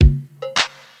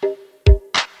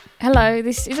Hello,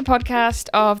 this is a podcast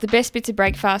of the best bits of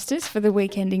Breakfasters for the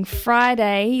week ending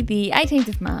Friday, the 18th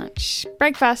of March.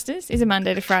 Breakfasters is a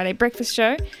Monday to Friday breakfast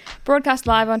show, broadcast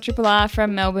live on Triple R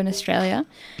from Melbourne, Australia.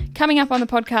 Coming up on the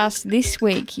podcast this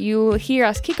week, you'll hear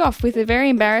us kick off with a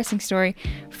very embarrassing story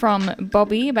from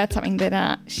Bobby about something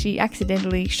that she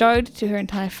accidentally showed to her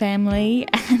entire family.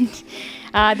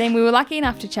 And then we were lucky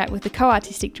enough to chat with the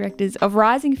co-artistic directors of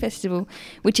Rising Festival,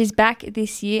 which is back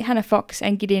this year. Hannah Fox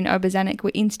and Gideon Oberzanek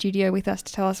were in studio with us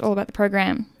to tell us all about the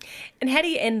program. And how do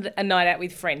you end a night out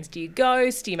with friends? Do you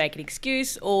ghost? Do you make an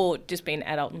excuse? Or just be an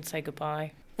adult and say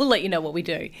goodbye? We'll let you know what we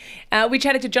do. We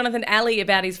chatted to Jonathan Alley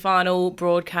about his final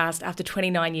broadcast after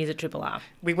 29 years at Triple R.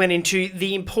 We went into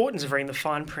the importance of reading the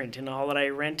fine print in a holiday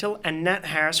rental, and Nat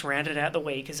Harris rounded out the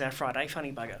week as our Friday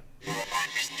Funny Bugger.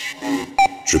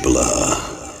 Triple R.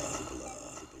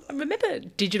 I remember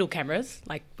digital cameras,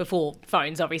 like before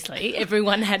phones, obviously.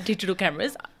 Everyone had digital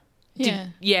cameras. Yeah.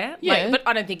 But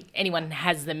I don't think anyone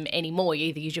has them anymore. You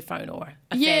either use your phone or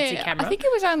a fancy camera. I think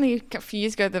it was only a few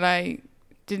years ago that I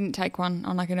didn't take one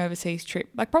on like an overseas trip.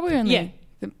 Like probably only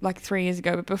like 3 years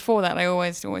ago. But before that, I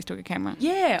always took a camera.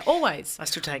 Yeah, always. I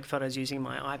still take photos using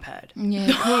my iPad.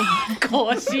 Yeah, cool. Of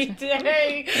course you do.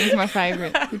 It's my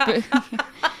favourite. But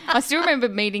I still remember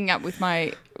meeting up with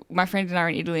my friend and I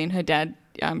in Italy, and her dad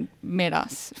met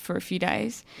us for a few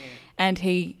days, and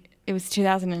it was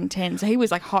 2010, so he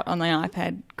was like hot on the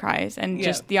iPad craze, and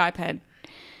just the iPad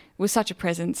was such a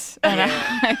presence. And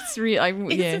it's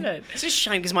really, Isn't it? It's just a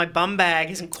shame because my bum bag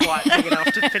isn't quite big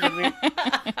enough to fit in there.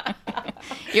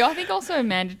 Yeah, I think also a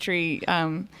mandatory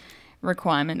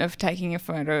requirement of taking a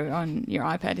photo on your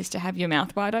iPad is to have your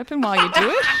mouth wide open while you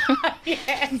do it.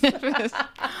 Yes.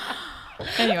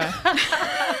 Anyway.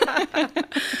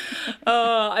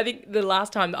 I think the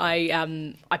last time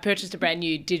I purchased a brand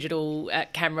new digital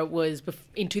camera was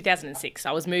in 2006.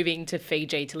 I was moving to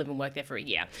Fiji to live and work there for a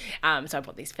year. So I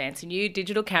bought this fancy new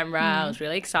digital camera. I was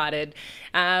really excited.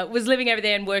 Was living over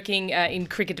there and working in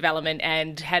cricket development,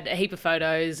 and had a heap of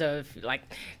photos of like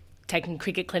taking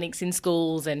cricket clinics in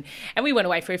schools, and we went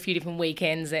away for a few different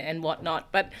weekends and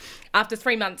whatnot. But after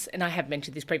 3 months, and I have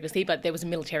mentioned this previously, but there was a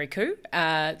military coup.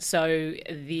 So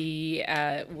the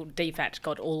DFAT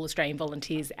got all Australian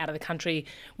volunteers out of the country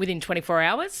within 24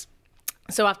 hours.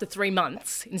 So after 3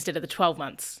 months, instead of the 12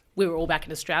 months, we were all back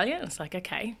in Australia. And it's like,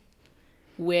 okay,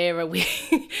 where are we?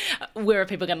 Where are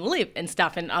people going to live and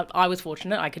stuff? And I was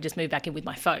fortunate; I could just move back in with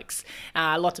my folks.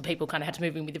 Lots of people kind of had to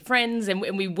move in with their friends, and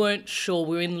we weren't sure.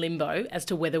 We were in limbo as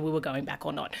to whether we were going back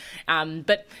or not.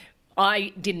 But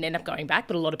I didn't end up going back,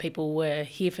 but a lot of people were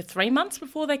here for 3 months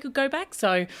before they could go back.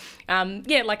 So,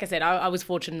 like I said, I was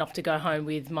fortunate enough to go home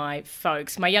with my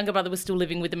folks. My younger brother was still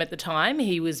living with them at the time.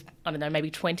 He was, I don't know,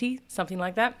 maybe 20, something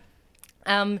like that.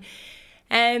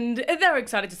 And they were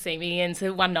excited to see me. And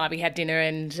so one night we had dinner,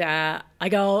 and I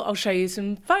go, I'll show you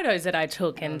some photos that I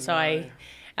took. And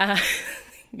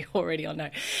you already all know.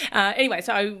 Anyway,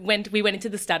 so we went into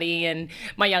the study, and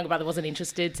my younger brother wasn't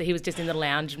interested. So he was just in the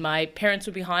lounge, and my parents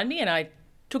were behind me, and I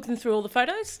took them through all the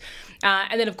photos.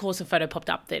 And then, of course, a photo popped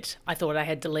up that I thought I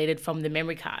had deleted from the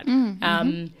memory card.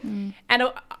 And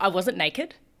I wasn't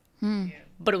naked,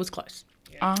 but it was close.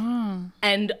 Oh.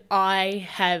 And I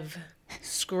have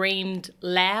screamed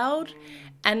loud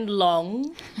and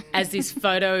long as this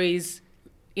photo is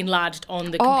enlarged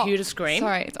on the computer screen.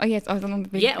 Sorry. Yes, I was on the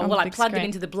big I plugged screen. it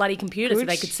into the bloody computer so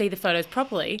they could see the photos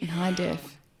properly. High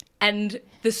def. And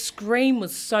the scream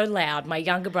was so loud, my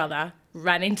younger brother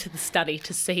ran into the study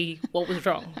to see what was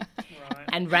wrong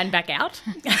and ran back out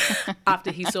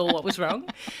after he saw what was wrong.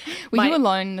 Were you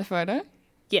alone in the photo?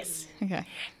 Yes. Okay.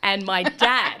 And my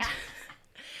dad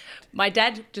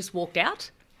just walked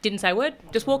out. Didn't say a word,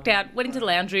 just walked out, went into the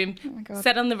lounge room,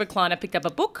 sat on the recliner, picked up a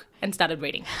book and started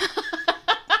reading.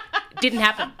 Didn't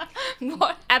happen.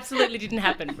 What? Absolutely didn't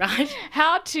happen, right?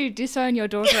 How to Disown Your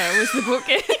Daughter was the book.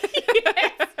 Yes.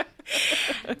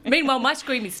 Meanwhile, my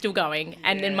scream is still going,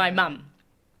 and then my mum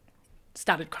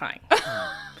started crying.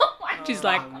 She's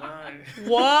like,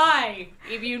 why?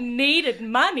 If you needed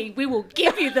money, we will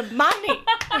give you the money.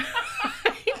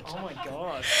 Oh, my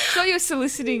God. So you're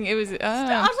soliciting. It was...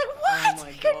 I was like, what? Oh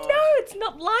my God. No, it's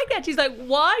not like that. She's like,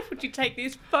 why would you take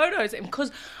these photos? And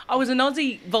because I was an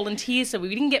Aussie volunteer, so we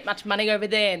didn't get much money over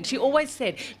there. And she always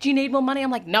said, do you need more money?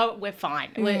 I'm like, no, we're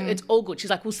fine. It's all good. She's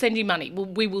like, we'll send you money.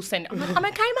 We will send. I'm like, I'm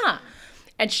okay, Ma.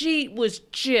 And she was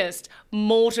just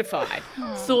mortified.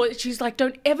 She's like,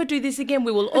 don't ever do this again.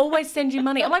 We will always send you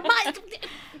money. I'm like, Ma,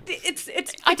 it's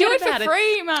I do it for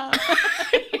free, Mum.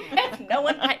 No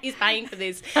one is paying for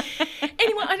this.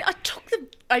 Anyway,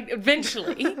 I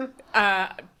eventually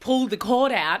pulled the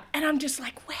cord out, and I'm just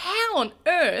like, how on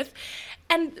earth?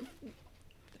 And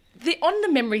on the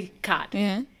memory card,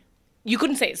 Yeah. you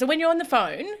couldn't see it. So when you're on the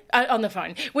phone,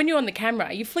 when you're on the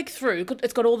camera, you flick through,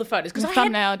 it's got all the photos. The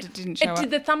thumbnail didn't show up.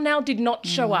 The thumbnail did not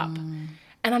show up.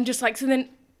 And I'm just like,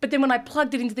 but then when I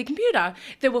plugged it into the computer,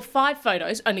 there were 5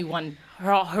 photos, only one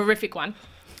horrific one,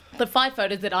 but 5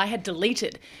 photos that I had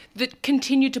deleted that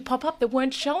continued to pop up that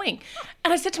weren't showing.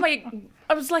 And I said to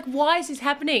I was like, why is this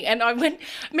happening? And I went,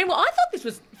 meanwhile, I thought this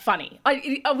was funny.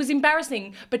 I was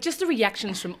embarrassing, but just the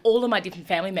reactions from all of my different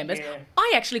family members,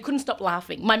 I actually couldn't stop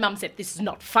laughing. My mum said, this is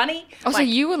not funny. Oh, so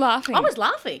you were laughing? I was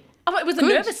laughing. It was a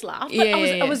nervous laugh. But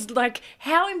I was like,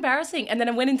 how embarrassing. And then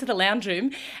I went into the lounge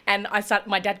room and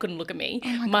my dad couldn't look at me.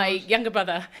 Oh my younger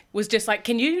brother was just like,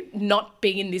 can you not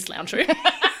be in this lounge room?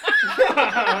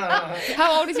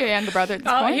 How old is your younger brother at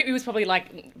this point? He was probably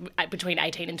like between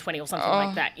 18 and 20 or something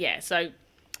like that. Yeah, so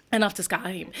enough to scar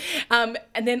him. And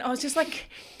then I was just like,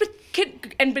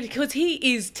 because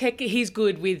he is he's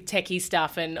good with techie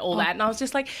stuff and all that. And I was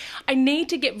just like, I need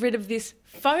to get rid of this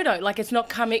photo. Like, it's not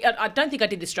coming. I don't think I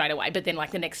did this straight away, but then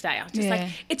like the next day I was just like,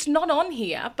 it's not on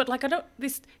here, but like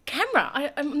this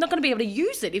camera, I'm not going to be able to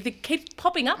use it if it keeps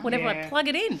popping up whenever I plug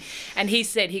it in. And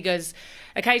he goes,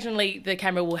 occasionally the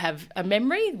camera will have a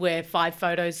memory where 5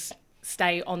 photos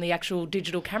stay on the actual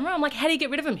digital camera. I'm like, how do you get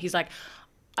rid of them? He's like,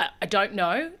 I don't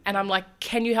know. And I'm like,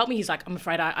 can you help me? He's like, I'm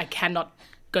afraid I cannot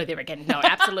go there again. No,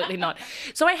 absolutely not.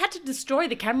 So I had to destroy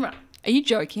the camera. Are you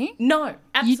joking? No,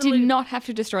 absolutely. You did not have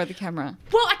to destroy the camera.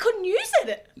 Well, I couldn't use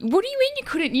it. What do you mean you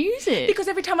couldn't use it? Because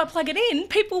every time I plug it in,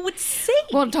 people would see.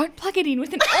 Well, don't plug it in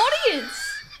with an audience.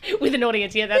 With an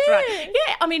audience, yeah, that's right.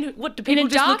 Yeah, I mean, what do people in a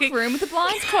just dark look at? room with the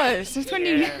blinds closed? That's when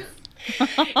you.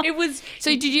 It was. So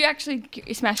did you actually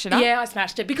smash it up? Yeah, I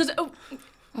smashed it because.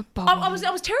 I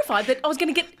was terrified that I was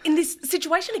going to get in this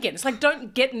situation again. It's like,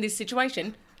 don't get in this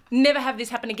situation. Never have this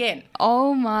happen again.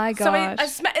 Oh my gosh.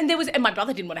 So and my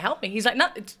brother didn't want to help me. He's like, no,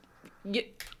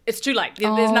 it's too late.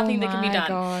 There's nothing that can be done.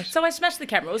 Gosh. So I smashed the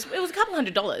camera. It was a couple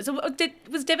 $100. It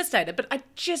was devastated, but I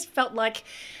just felt like,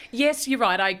 yes, you're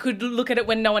right. I could look at it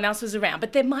when no one else was around,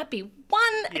 but there might be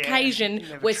one occasion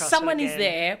where someone is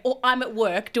there, or I'm at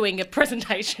work doing a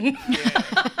presentation.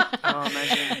 Oh,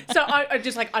 imagine. So I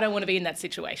just like, I don't want to be in that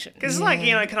situation. Because it's like,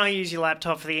 can I use your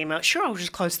laptop for the email? Sure, I'll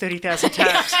just close 30,000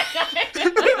 tabs.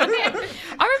 I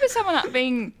remember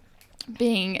someone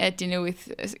being at dinner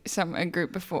with a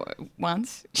group before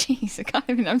once. Jeez,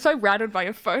 I'm so rattled by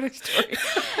your photo story.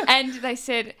 And they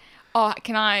said, oh,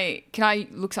 can I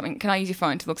look something? Can I use your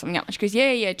phone to look something up? And she goes,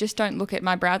 yeah, just don't look at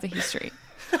my browser history.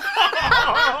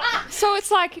 So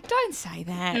it's like, don't say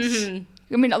that. Mm-hmm.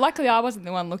 I mean, luckily I wasn't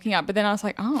the one looking up, but then I was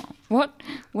like, oh,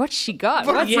 what's she got?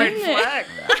 What What's a red in there? flag.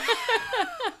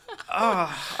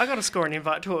 Oh, I got to score an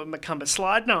invite to a Macumba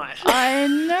slide night. I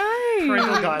know.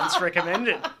 Parental guidance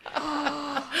recommended.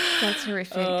 That's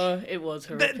horrific. It was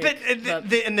horrific. But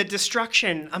the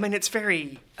destruction, I mean, it's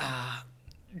very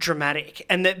dramatic.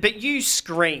 But you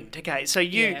screamed, okay? So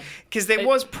because there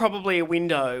was probably a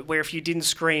window where if you didn't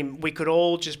scream, we could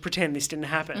all just pretend this didn't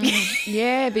happen.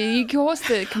 Yeah, but you caused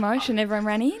the commotion. Everyone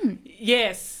ran in.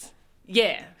 Yes.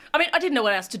 Yeah. I mean, I didn't know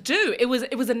what else to do. It was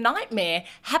a nightmare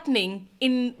happening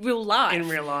in real life. In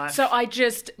real life. So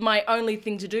my only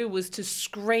thing to do was to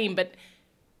scream,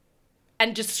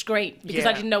 and just scream because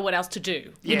I didn't know what else to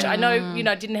do. Which I know,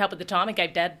 didn't help at the time. It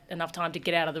gave Dad enough time to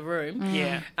get out of the room.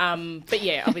 Yeah. But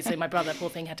yeah, obviously my brother, poor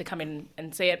thing, had to come in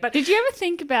and see it. But did you ever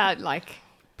think about like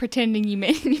pretending you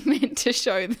meant to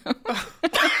show them?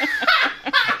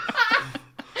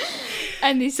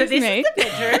 And this is me. Is the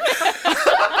bedroom.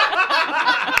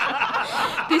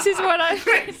 This is what I.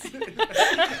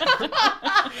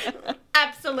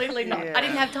 Absolutely not. Yeah. I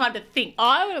didn't have time to think.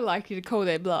 I would have liked you to call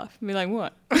their bluff and be like,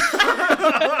 what?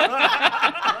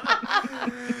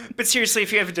 But seriously,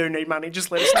 if you ever do need money,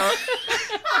 just let us know.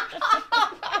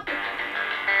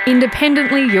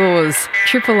 Independently yours,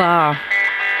 Triple R.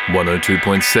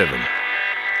 102.7.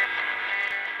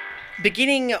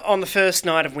 Beginning on the first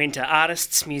night of winter,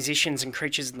 artists, musicians and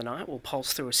creatures of the night will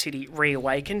pulse through a city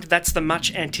reawakened. That's the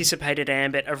much-anticipated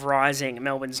ambit of Rising,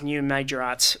 Melbourne's new major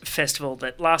arts festival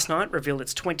that last night revealed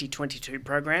its 2022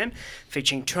 program,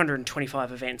 featuring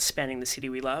 225 events spanning the city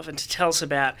we love. And to tell us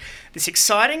about this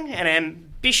exciting and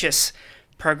ambitious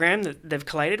program that they've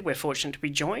collated, we're fortunate to be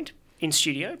joined in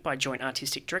studio by joint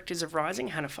artistic directors of Rising,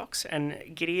 Hannah Fox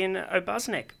and Gideon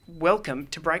O'Buznek. Welcome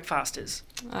to Breakfasters.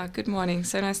 Good morning.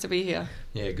 So nice to be here.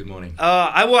 Yeah, good morning.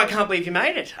 I can't believe you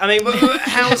made it. I mean,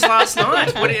 how was last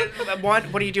night?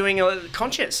 What are you doing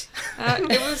conscious?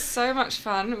 It was so much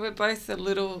fun. We're both a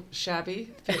little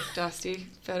shabby, a bit dusty,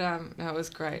 but no, it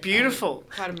was great. Beautiful.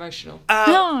 Quite emotional.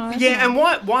 And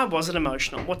why was it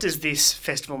emotional? What does this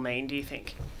festival mean, do you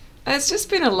think? It's just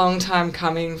been a long time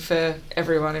coming for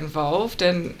everyone involved,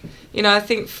 and I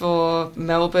think for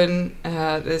Melbourne,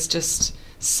 there's just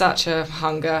such a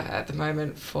hunger at the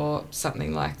moment for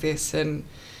something like this, and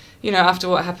after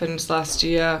what happened last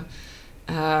year,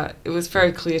 it was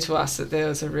very clear to us that there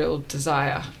was a real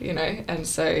desire, and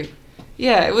so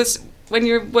it was, when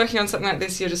you're working on something like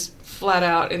this, you're just flat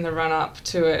out in the run up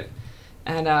to it,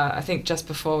 and I think just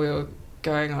before we were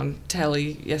going on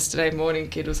telly yesterday morning,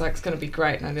 Kid was like, it's going to be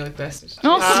great, and I nearly burst into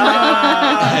tears.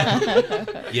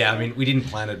 Yeah, I mean, we didn't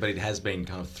plan it, but it has been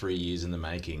kind of 3 years in the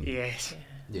making. Yes.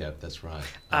 Yeah, that's right.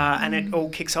 And it all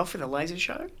kicks off with a laser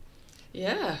show?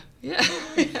 Yeah.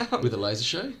 With a laser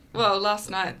show? Well,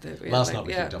 last night we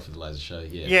kicked off with a laser show,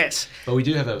 yeah. Yes. But we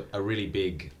do have a really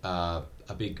big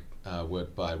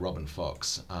work by Robin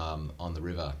Fox on the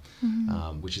river,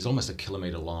 which is almost a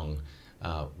kilometre long,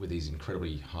 with these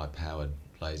incredibly high-powered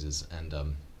lasers,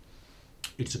 and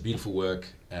it's a beautiful work.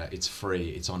 It's free.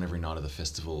 It's on every night of the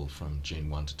festival from June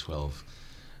 1 to 12.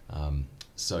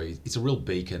 So it's a real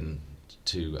beacon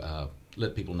to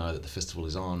let people know that the festival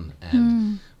is on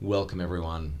and welcome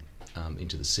everyone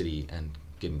into the city and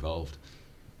get involved.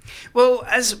 Well,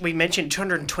 as we mentioned,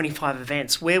 225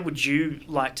 events. Where would you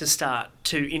like to start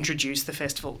to introduce the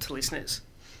festival to listeners?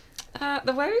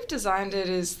 The way we've designed it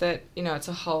is that, it's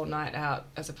a whole night out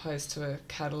as opposed to a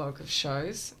catalogue of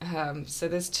shows. So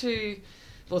there's three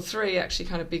actually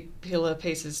kind of big pillar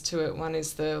pieces to it. One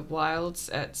is the Wilds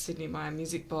at Sydney Myer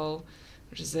Music Bowl,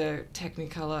 which is a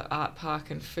Technicolor art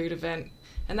park and food event.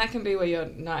 And that can be where your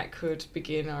night could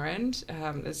begin or end.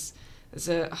 There's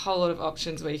a whole lot of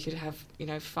options where you could have,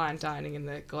 fine dining in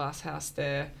the glass house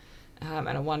there, and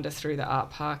a wander through the art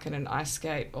park and an ice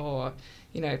skate, or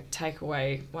take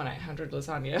away 1-800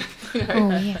 lasagna,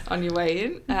 on your way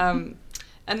in.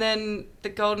 And then the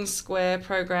Golden Square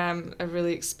program, a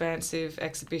really expansive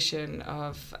exhibition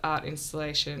of art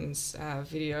installations,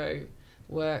 video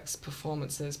works,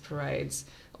 performances, parades.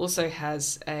 Also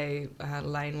has a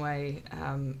laneway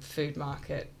food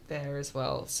market there as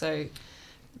well. So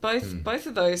both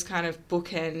of those kind of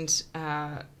bookend,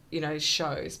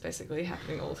 shows basically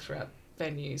happening all throughout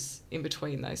venues in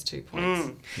between those 2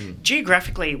 points.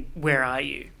 Geographically, where are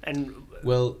you? And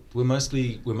well, we're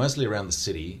mostly around the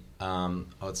city. I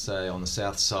would say on the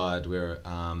south side we're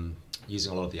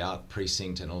using a lot of the art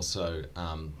precinct, and also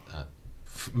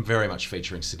very much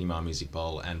featuring Sydney Myer Music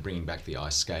Bowl and bringing back the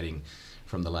ice skating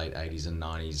from the late 80s and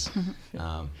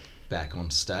 90s back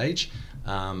on stage.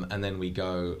 And then we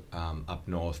go up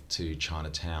north to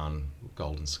Chinatown,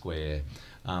 Golden Square.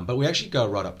 But we actually go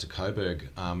right up to Coburg.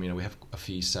 We have a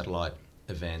few satellite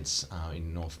events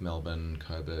in North Melbourne,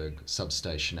 Coburg,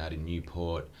 Substation out in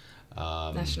Newport.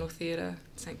 National Theatre,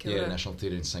 St Kilda. Yeah, National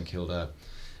Theatre in St Kilda.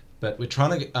 But we're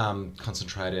trying to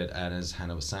concentrate it, and as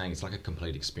Hannah was saying, it's like a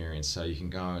complete experience. So you can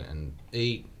go and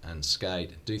eat and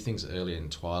skate, do things early in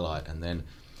twilight, and then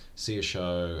see a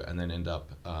show, and then end up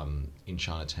in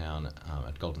Chinatown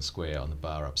at Golden Square on the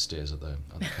bar upstairs at the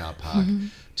car park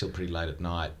till pretty late at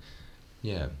night.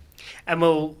 Yeah. And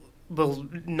we'll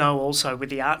know also with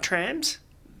the art trams,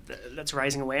 that's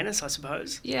raising awareness, I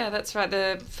suppose. Yeah, that's right.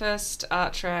 The first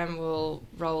art tram will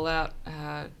roll out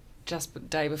just the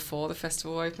day before the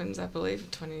festival opens, I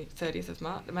believe, 30th of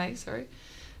May,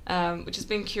 which has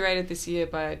been curated this year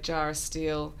by Jara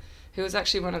Steele, who was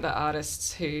actually one of the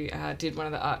artists who did one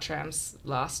of the art trams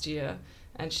last year,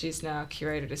 and she's now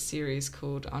curated a series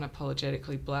called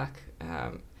Unapologetically Black,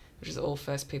 which is all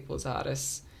First Peoples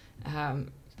artists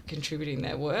contributing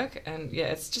their work. And yeah,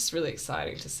 it's just really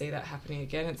exciting to see that happening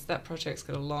again. That project's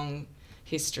got a long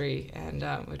history, and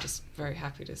we're just very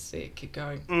happy to see it keep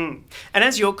going. And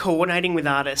as you're coordinating with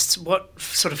artists, what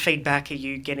sort of feedback are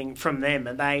you getting from them?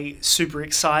 Are they super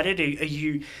excited? Are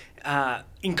you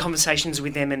in conversations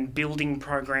with them and building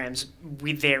programs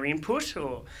with their input?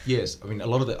 Or yes, I mean a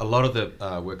lot of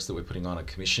the works that we're putting on are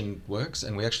commissioned works,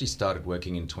 and we actually started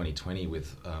working in 2020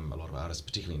 with a lot of artists,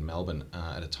 particularly in Melbourne,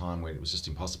 at a time where it was just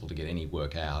impossible to get any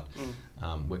work out,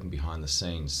 working behind the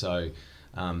scenes. So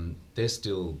they're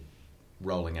still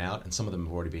rolling out, and some of them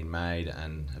have already been made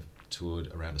and have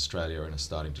toured around Australia and are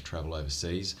starting to travel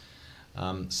overseas.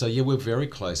 So yeah, we're very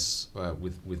close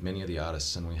with many of the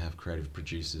artists, and we have creative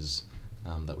producers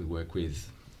that we work with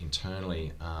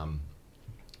internally.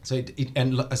 So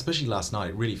especially last night,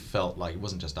 it really felt like it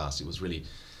wasn't just us. It was really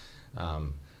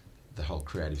the whole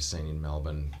creative scene in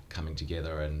Melbourne coming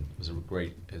together, and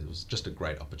it was just a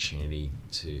great opportunity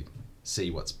to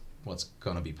see what's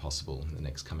going to be possible in the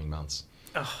next coming months.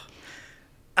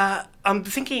 I'm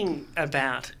thinking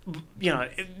about,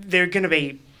 there are going to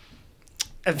be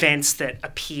events that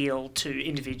appeal to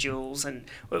individuals, and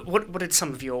what are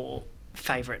some of your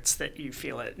favourites that you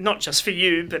feel are not just for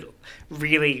you, but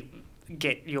really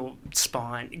get your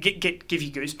spine, give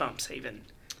you goosebumps even?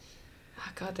 Oh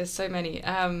God, there's so many.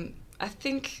 I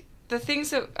think the things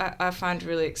that I find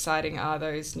really exciting are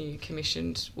those new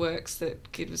commissioned works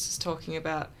that Gid was just talking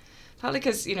about. Partly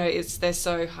because they're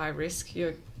so high risk.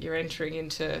 You're entering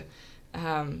into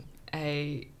a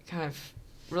kind of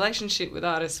relationship with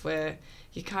artists where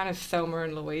you're kind of Thelma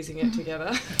and Louising it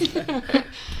together,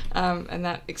 and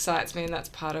that excites me, and that's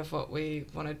part of what we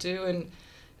want to do. And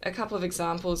a couple of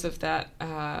examples of that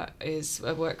is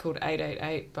a work called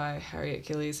 888 by Harriet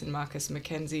Gillies and Marcus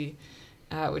Mackenzie,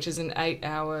 which is an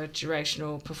 8-hour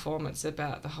durational performance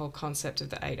about the whole concept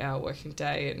of the 8-hour working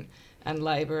day and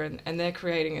labour, and they're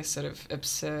creating a sort of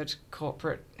absurd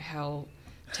corporate hell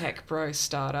tech bro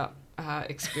startup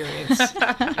experience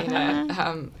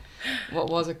in what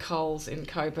was a Coles in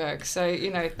Coburg. So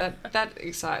that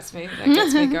excites me, that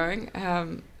gets me going.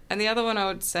 And the other one I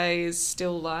would say is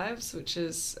Still Lives, which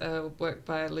is work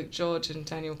by Luke George and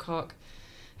Daniel Koch,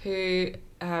 who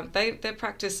their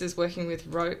practice is working with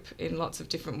rope in lots of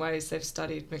different ways. They've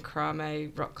studied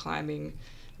macrame, rock climbing,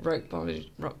 rope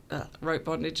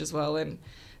bondage as well, and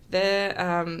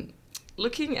they're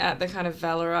looking at the kind of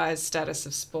valorised status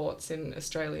of sports in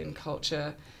Australian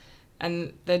culture,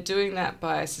 and they're doing that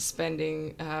by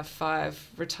suspending 5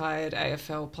 retired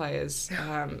AFL players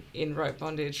in rope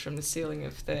bondage from the ceiling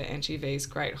of the NGV's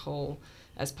Great Hall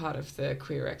as part of the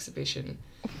queer exhibition.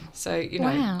 So,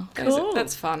 wow, cool.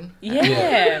 That's fun.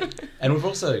 Yeah. And we've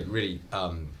also really,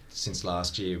 since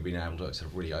last year, been able to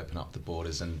sort of really open up the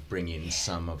borders and bring in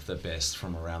some of the best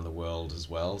from around the world as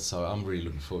well. So I'm really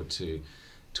looking forward to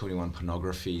 21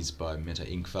 Pornographies by Meta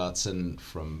Ingvartsen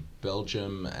from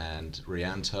Belgium, and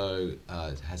Rianto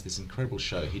has this incredible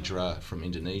show, Hijra from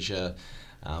Indonesia,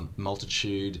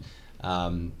 Multitude.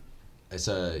 It's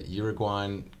a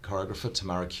Uruguayan choreographer,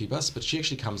 Tamara Cubas, but she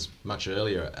actually comes much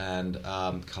earlier and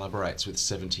collaborates with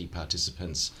 70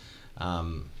 participants,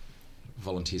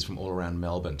 volunteers from all around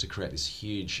Melbourne, to create this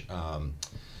huge, kind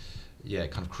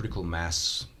of critical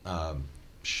mass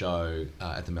show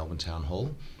at the Melbourne Town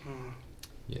Hall.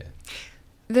 Yeah.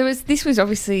 This was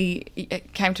obviously,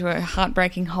 it came to a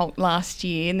heartbreaking halt last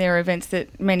year, and there are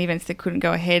many events that couldn't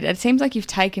go ahead. It seems like you've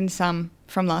taken some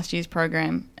from last year's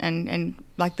program, and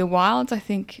like the Wilds, I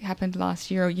think, happened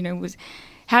last year. Or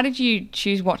how did you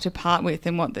choose what to part with,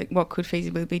 and what could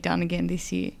feasibly be done again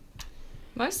this year?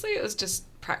 Mostly it was just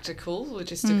practical,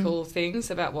 logistical things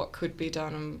about what could be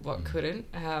done and what couldn't.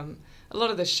 A lot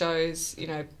of the shows,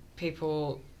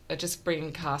 people are just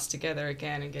bringing cast together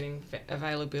again and getting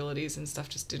availabilities and stuff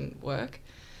just didn't work.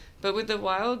 But with the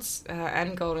Wilds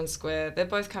and Golden Square, they're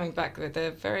both coming back, but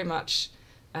they're very much,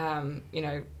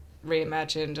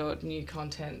 reimagined or new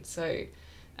content. So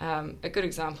a good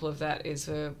example of that is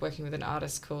we're working with an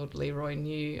artist called Leroy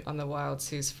New on the Wilds,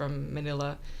 who's from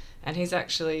Manila, and he's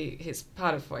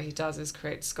part of what he does is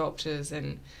create sculptures,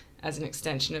 and as an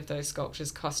extension of those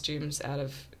sculptures, costumes out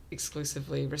of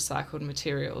exclusively recycled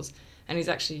materials. And he's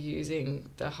actually using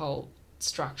the whole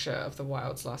structure of the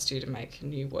Wilds last year to make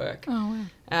new work. Oh,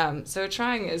 wow. So we're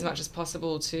trying as much as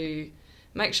possible to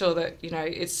make sure that,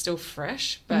 it's still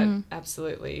fresh, but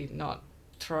absolutely not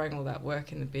throwing all that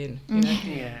work in the bin.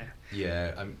 Yeah.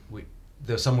 Yeah.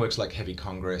 There are some works like Heavy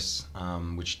Congress,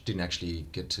 which didn't actually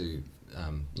get to,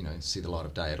 see the light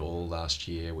of day at all last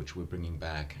year, which we're bringing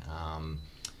back.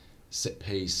 Set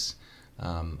Piece,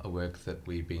 a work that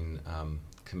we've been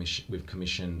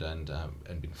commissioned and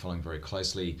been following very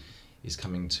closely, is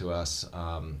coming to us.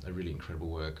 A really incredible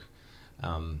work.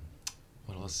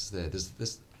 What else is there?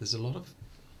 There's a lot of,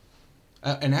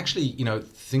 and actually,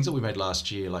 things that we made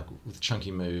last year, like with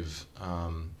Chunky Move,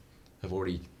 have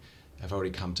already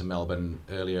come to Melbourne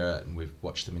earlier, and we've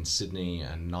watched them in Sydney,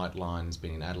 and Nightline's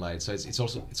been in Adelaide. So it's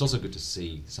also good to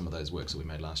see some of those works that we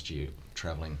made last year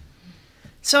travelling.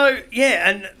 So, yeah,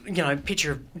 and,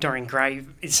 Picture of Dorian Gray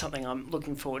is something I'm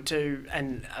looking forward to,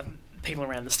 and people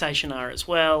around the station are as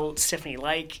well. Stephanie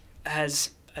Lake has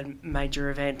a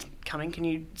major event coming. Can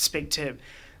you speak to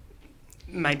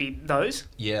maybe those?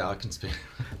 Yeah, I can speak.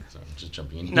 Sorry, I'm just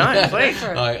jumping in. No, please.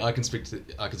 I can speak to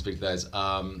those.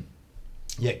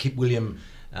 Kip William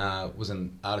was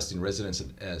an artist in residence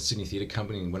at Sydney Theatre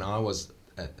Company, and when I was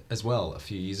as well a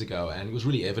few years ago, and it was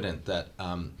really evident that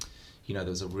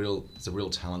there's a real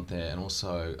talent there, and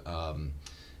also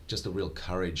just a real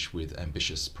courage with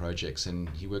ambitious projects. And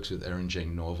he works with Erin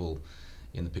Jean Norval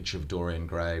in the picture of Dorian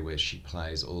Gray, where she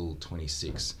plays all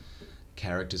 26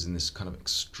 characters in this kind of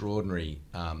extraordinary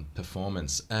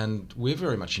performance. And we're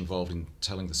very much involved in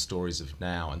telling the stories of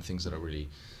now and things that are really,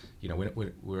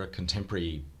 we're a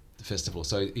contemporary festival.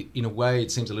 So in a way,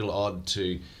 it seems a little odd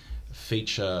to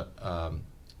feature, a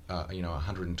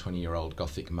 120-year-old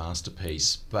Gothic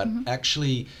masterpiece, but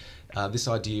actually, this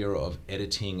idea of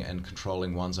editing and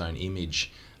controlling one's own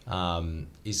image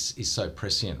is so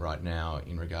prescient right now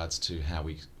in regards to how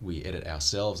we edit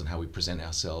ourselves and how we present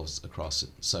ourselves across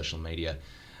social media.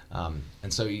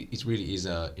 And so it really is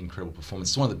an incredible performance.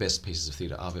 It's one of the best pieces of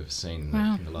theatre I've ever seen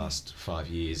in the last 5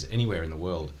 years, anywhere in the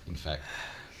world, in fact.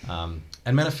 And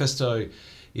Manifesto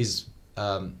is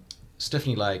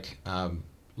Stephanie Lake,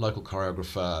 local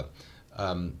choreographer.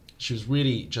 She was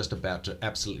really just about to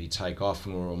absolutely take off,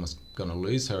 and we were almost going to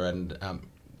lose her. And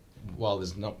while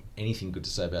there's not anything good to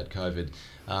say about COVID,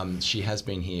 she has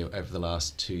been here over the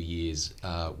last 2 years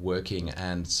working,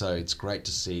 and so it's great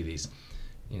to see this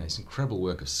incredible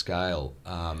work of scale,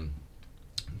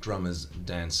 drummers,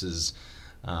 dancers,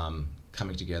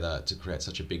 coming together to create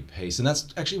such a big piece. And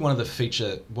that's actually one of the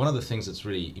things that's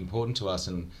really important to us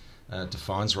and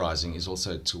defines Rising, is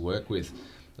also to work with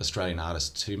Australian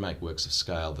artists to make works of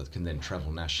scale that can then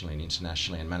travel nationally and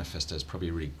internationally, and Manifesto is probably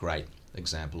a really great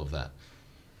example of that.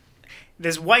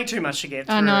 There's way too much to get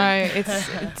through. I know. It's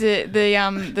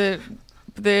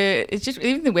just,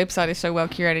 even the website is so well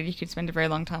curated, you could spend a very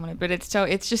long time on it, but it's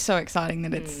just so exciting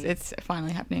that it's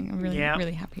finally happening. I'm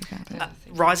really happy about it.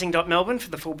 Rising.Melbourne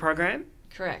for the full program?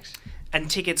 Correct.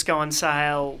 And tickets go on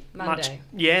sale Monday.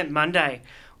 Monday.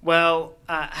 Well,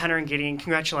 Hannah and Gideon,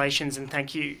 congratulations and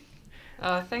thank you.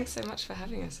 Thanks so much for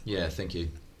having us. Yeah, thank you.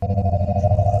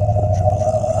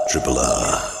 Triple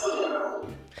R.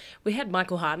 We had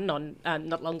Michael Harden on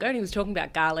not long ago, and he was talking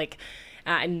about garlic.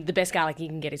 And the best garlic you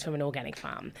can get is from an organic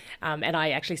farm. And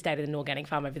I actually stayed at an organic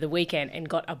farm over the weekend and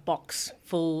got a box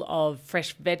full of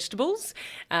fresh vegetables.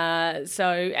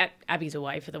 So Abby's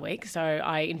away for the week, so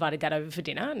I invited Dad over for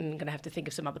dinner, and I'm going to have to think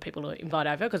of some other people to invite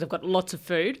over because I've got lots of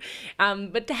food.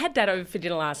 But had Dad over for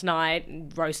dinner last night,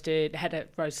 had a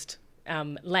roast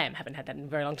lamb. Haven't had that in a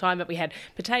very long time, but we had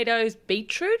potatoes,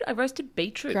 beetroot. I roasted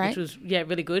beetroot, Great. which was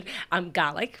really good.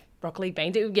 Garlic, broccoli,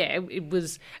 beans. It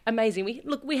was amazing.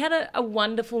 We had a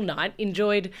wonderful night.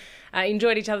 Enjoyed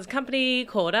each other's company.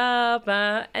 Caught up,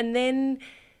 and then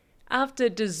after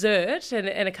dessert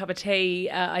and a cup of tea,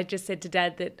 I just said to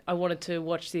Dad that I wanted to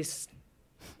watch this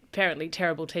apparently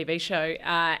terrible TV show,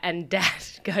 and Dad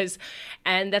goes,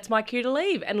 and that's my cue to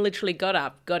leave, and literally got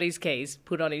up, got his keys,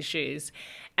 put on his shoes,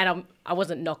 and I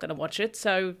wasn't not going to watch it,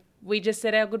 so we just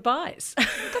said our goodbyes.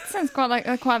 That sounds quite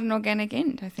an organic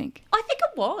end, I think. I think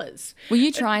it was. Were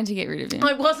you trying to get rid of him?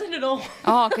 I wasn't at all.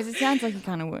 Oh, because it sounds like you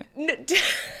kind of were.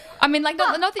 I mean, like,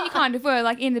 not that you kind of were,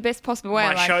 like, in the best possible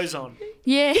way. My show's on.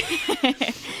 Yeah.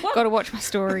 Got to watch my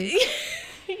stories.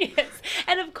 Yes.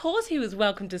 And of course he was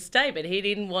welcome to stay, but he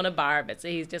didn't want to borrow it. So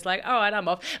he's just like, all right, I'm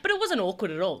off. But it wasn't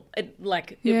awkward at all. It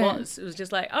was. It was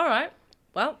just like, all right,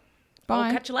 well, bye.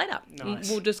 I'll catch you later. Nice.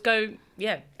 We'll just go,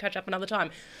 catch up another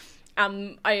time.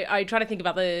 I try to think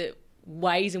about the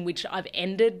ways in which I've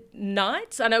ended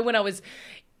nights. I know when I was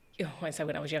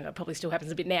younger, it probably still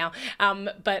happens a bit now,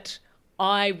 but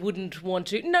I wouldn't want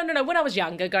to. No. When I was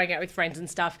younger, going out with friends and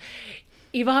stuff,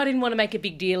 if I didn't want to make a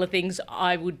big deal of things,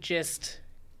 I would just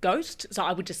ghost. So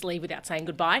I would just leave without saying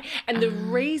goodbye. And the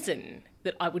reason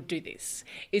that I would do this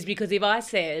is because if I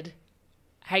said,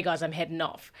 hey guys, I'm heading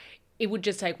off, it would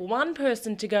just take one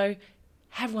person to go,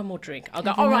 have one more drink. I'll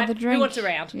go, all right, who wants a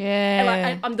round? Yeah.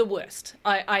 And I'm the worst.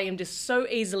 I am just so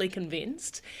easily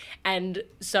convinced. And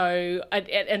so,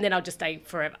 and then I'll just stay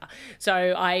forever.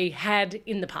 So I had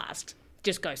in the past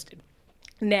just ghosted.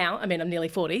 Now, I mean, I'm nearly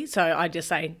 40, so I just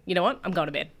say, you know what, I'm going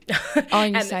to bed. Oh,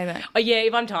 you say that? Oh, yeah,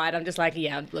 if I'm tired, I'm just like,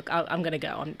 look, I'm going to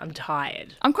go. I'm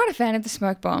tired. I'm quite a fan of the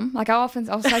smoke bomb. Like, I'll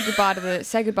say goodbye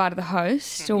to the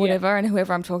host or whatever, and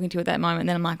whoever I'm talking to at that moment. And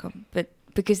then I'm like,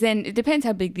 because then it depends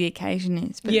how big the occasion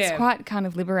is. But it's quite kind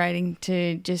of liberating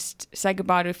to just say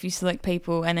goodbye to a few select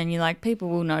people, and then you're like, people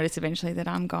will notice eventually that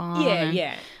I'm gone.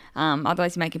 Yeah.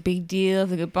 Otherwise, you make a big deal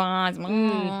of the goodbyes.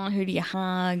 Who do you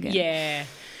hug? Yeah.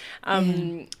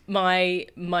 My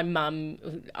mum,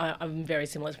 I'm very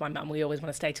similar to my mum. We always want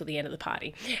to stay till the end of the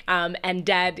party. And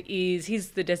Dad he's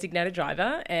the designated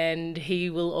driver, and he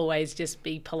will always just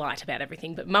be polite about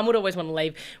everything. But Mum would always want to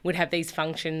leave. Would have these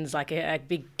functions, like a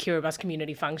big Kiribati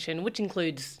community function, which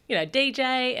includes,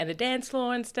 DJ and a dance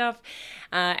floor and stuff.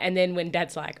 And then when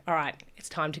Dad's like, all right, it's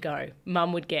time to go,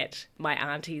 Mum would get my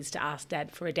aunties to ask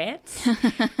Dad for a dance.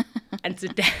 And so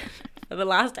Dad, for the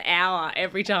last hour,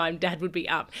 every time, Dad would be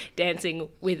up dancing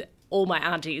with all my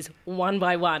aunties one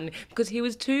by one because he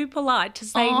was too polite to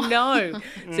say no.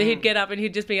 So he'd get up and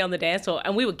he'd just be on the dance floor.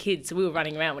 And we were kids, so we were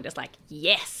running around. We're just like,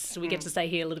 yes, we get to stay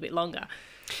here a little bit longer.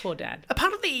 Poor Dad. A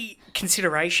part of the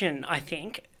consideration, I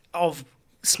think, of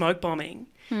smoke bombing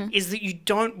is that you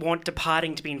don't want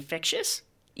departing to be infectious.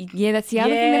 Yeah, that's the other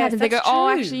thing that Yes, happens. They go, that's oh,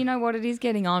 true. actually, you know what? It is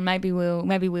getting on. Maybe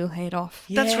we'll head off.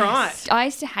 That's right. I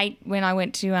used to hate when I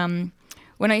went to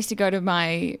when I used to go to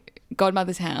my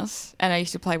godmother's house and I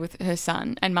used to play with her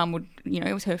son, and Mum would,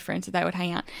 it was her friend, so they would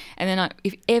hang out. And then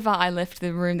if ever I left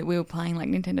the room that we were playing, like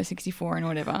Nintendo 64 and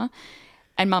whatever,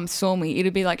 and Mum saw me,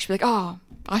 she'd be like, oh,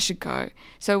 I should go.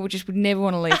 So we just would never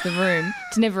want to leave the room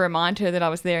to never remind her that I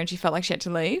was there, and she felt like she had to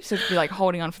leave. So she'd be like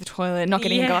holding on for the toilet, not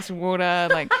getting a glass of water,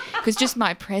 because just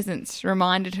my presence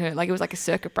reminded her, like it was like a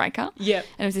circuit breaker. Yep.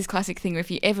 And it was this classic thing where if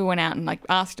you ever went out and like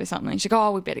asked her something, she'd go,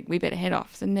 oh, we better head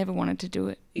off. So never wanted to do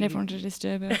it. Never wanted to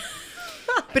disturb her.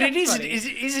 But it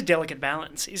is a delicate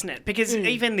balance, isn't it? Because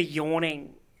even the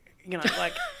yawning,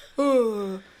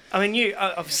 I mean, you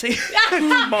obviously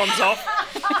Mom's off.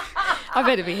 I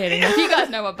better be heading off. You guys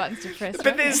know what buttons to press.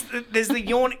 But right? there's the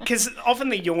yawning, because often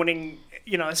the yawning,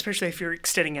 especially if you're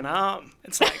extending an arm,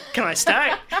 it's like, can I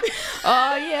stay?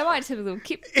 Oh yeah, I might just have a little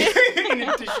kip. In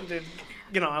addition to,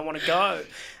 I want to go.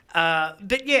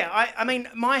 But yeah, I mean,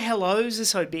 my hellos are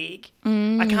so big,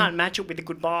 I can't match it with a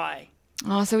goodbye.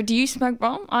 Oh, so do you smoke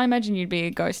bomb? I imagine you'd be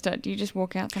a ghoster. Do you just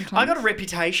walk out sometimes? I got a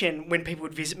reputation when people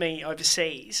would visit me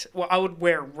overseas. Well, I would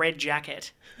wear a red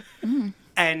jacket,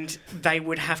 and they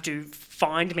would have to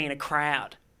find me in a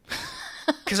crowd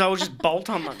because I would just bolt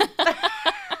on them.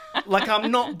 Like, I'm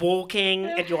not walking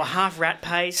at your half rat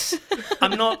pace.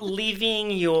 I'm not living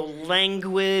your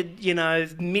languid,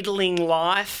 middling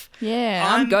life. Yeah,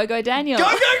 I'm Go-Go Daniel.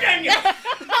 Go-Go Daniel!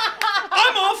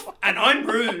 I'm off and I'm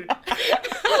rude.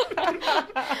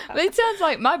 But it sounds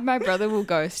like my brother will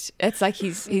ghost. It's like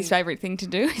his favourite thing to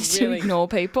do is to ignore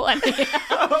people. And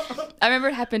I remember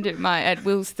it happened at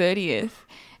Will's 30th,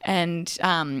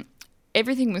 and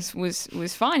everything was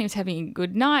fine. He was having a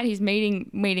good night. He's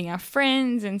meeting our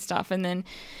friends and stuff, and then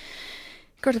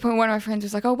got to the point where one of my friends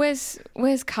was like, "Oh, where's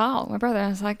Carl, my brother?" And I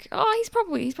was like, "Oh, he's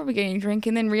probably getting a drink,"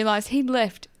 and then realised he'd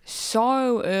left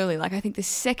so early. Like, I think the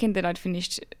second that I'd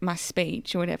finished my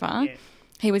speech or whatever,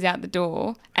 he was out the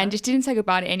door and just didn't say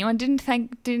goodbye to anyone. Didn't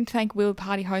thank Will,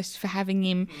 party host, for having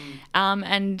him.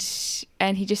 And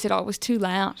he just said, "Oh, it was too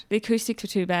loud. The acoustics were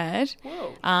too bad."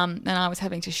 Whoa. And I was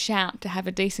having to shout to have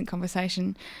a decent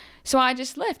conversation. So I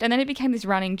just left. And then it became this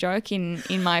running joke in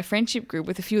my friendship group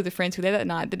with a few of the friends who were there that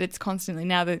night, that it's constantly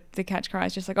now the catch cry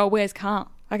is just like, "Oh, where's Carl?"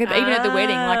 Like, even at the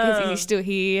wedding, like, is he still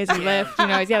here? Has he left?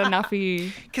 Has he had enough of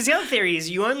you? Because the other theory is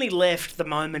you only left the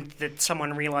moment that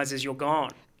someone realises you're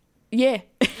gone. Yeah.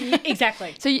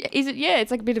 Exactly. So is it? Yeah,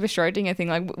 it's like a bit of a Schrodinger thing.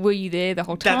 Like, were you there the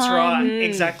whole time? That's right,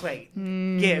 exactly.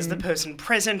 Yeah, is the person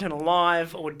present and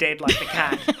alive or dead like the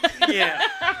cat? Yeah.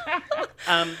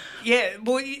 Yeah,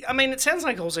 well, I mean, it sounds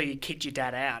like also you kicked your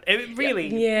dad out. It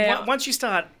really, once you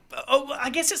start... Oh, I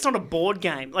guess it's not a board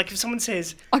game. Like, if someone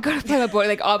says... I got to play my board,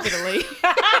 like, I better leave.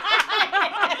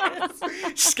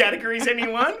 Scattergories,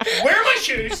 anyone? Where are my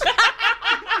shoes?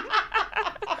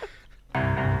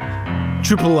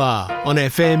 Triple R on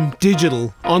FM,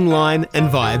 digital, online and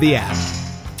via the app.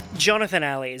 Jonathan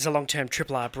Alley is a long-term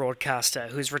Triple R broadcaster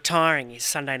who's retiring his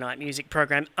Sunday night music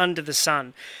program Under the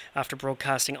Sun after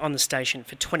broadcasting on the station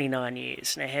for 29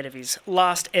 years and ahead of his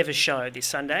last ever show this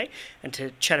Sunday, and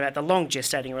to chat about the long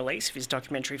gestating release of his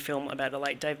documentary film about the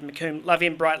late David McComb, Love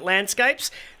in Bright Landscapes,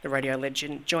 the radio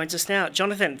legend joins us now.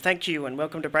 Jonathan, thank you and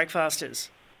welcome to Breakfasters.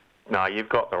 No, you've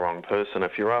got the wrong person.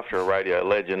 If you're after a radio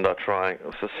legend, I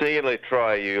sincerely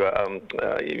try you.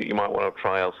 You might want to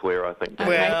try elsewhere, I think. Okay,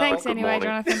 Well, thanks good anyway,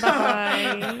 morning. Jonathan.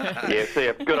 Bye. Yeah, see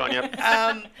ya. Good on you.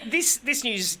 This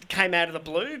news came out of the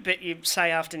blue, but you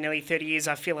say after nearly 30 years,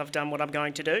 I feel I've done what I'm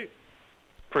going to do.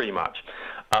 Pretty much.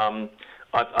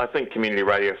 I think community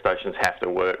radio stations have to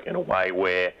work in a way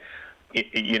where,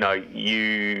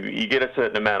 you get a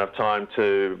certain amount of time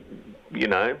to,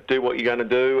 do what you're going to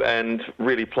do and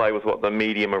really play with what the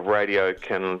medium of radio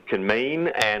can mean.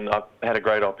 And I've had a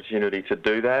great opportunity to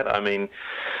do that. I mean,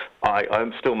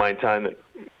 I still maintain that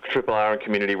Triple R and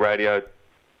community radio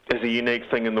is a unique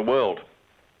thing in the world.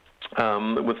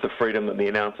 With the freedom that the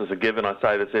announcers are given, I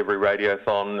say this every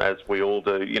radiothon, as we all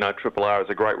do. Triple R is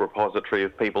a great repository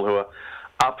of people who are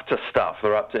up to stuff.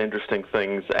 They're up to interesting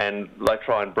things, and they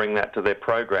try and bring that to their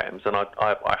programs. And I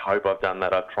hope I've done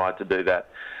that. I've tried to do that.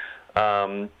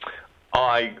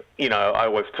 I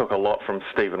always took a lot from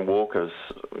Stephen Walker's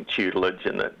tutelage,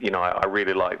 and that, I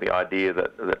really like the idea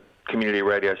that community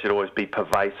radio should always be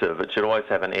pervasive. It should always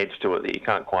have an edge to it that you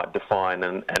can't quite define,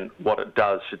 and what it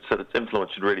does its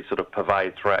influence should really sort of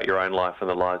pervade throughout your own life and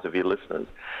the lives of your listeners.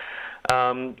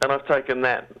 And I've taken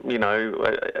that,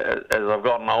 as I've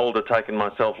gotten older, taken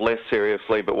myself less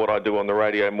seriously, but what I do on the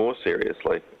radio more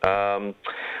seriously.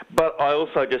 But I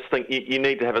also just think you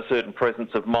need to have a certain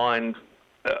presence of mind,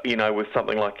 with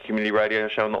something like a community radio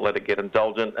show, and not let it get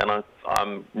indulgent. And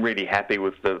I'm really happy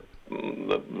with the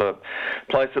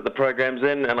place that the program's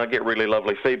in, and I get really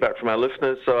lovely feedback from our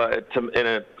listeners. So in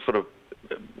a sort of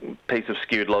piece of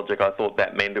skewed logic, I thought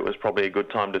that meant it was probably a good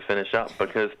time to finish up,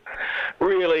 because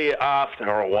really after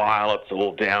a while it's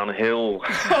all downhill.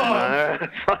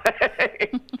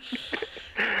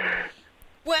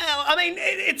 Well, I mean,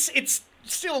 it's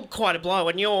still quite a blow,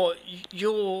 and your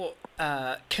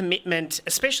commitment,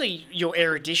 especially your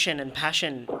erudition and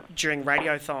passion during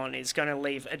Radiothon, is going to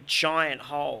leave a giant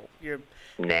hole.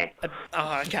 Nah.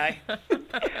 Okay.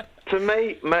 To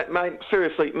me, mate,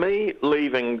 seriously, me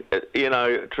leaving,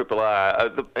 Triple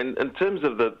R, in terms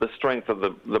of the strength of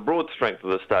the broad strength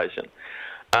of the station,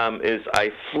 is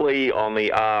a flea on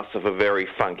the arse of a very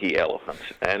funky elephant.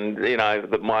 And,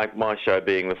 my show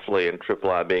being the flea and Triple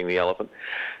R being the elephant.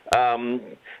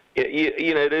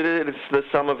 It's the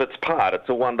sum of its part. It's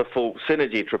a wonderful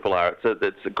synergy, Triple R.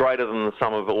 It's greater than the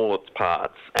sum of all its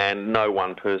parts, and no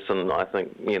one person, I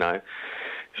think,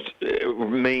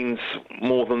 means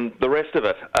more than the rest of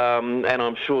it. And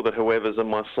I'm sure that whoever's in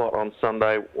my slot on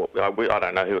Sunday, I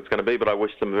don't know who it's going to be, but I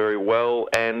wish them very well.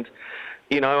 And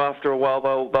after a while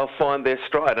they'll find their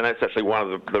stride, and that's actually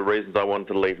one of the reasons I wanted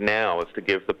to leave now, is to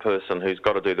give the person who's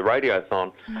got to do the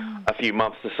radiothon a few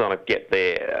months to sort of get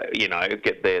their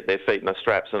feet in the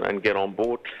straps and get on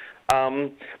board.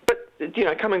 But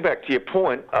coming back to your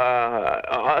point,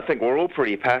 I think we're all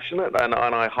pretty passionate, and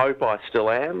I hope I still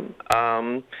am.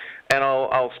 And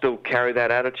I'll still carry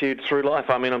that attitude through life.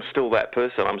 I mean, I'm still that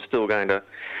person. I'm still going to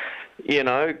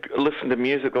listen to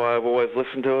music the way I've always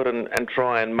listened to it, and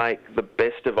try and make the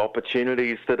best of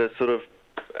opportunities that are sort of,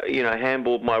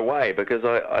 handballed my way. Because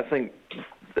I think,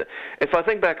 if I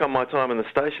think back on my time in the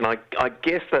station, I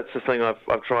guess that's the thing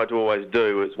I've tried to always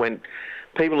do, is when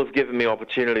people have given me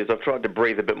opportunities, I've tried to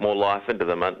breathe a bit more life into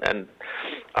them. And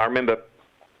I remember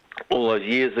all those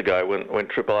years ago when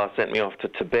Triple R sent me off to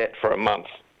Tibet for a month.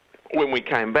 When we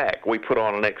came back, we put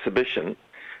on an exhibition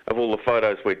of all the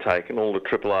photos we'd taken, all the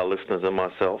Triple R listeners and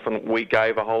myself, and we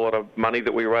gave a whole lot of money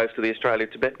that we raised to the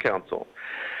Australia-Tibet Council.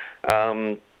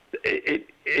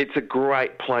 It's a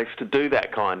great place to do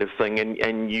that kind of thing,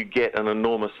 and you get an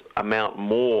enormous amount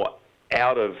more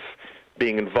out of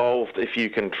being involved if you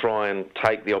can try and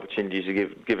take the opportunities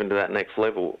you given to that next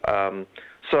level.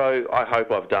 So I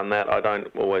hope I've done that. I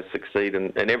don't always succeed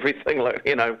in everything.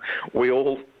 We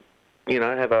all,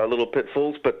 have our little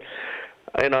pitfalls, but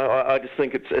I just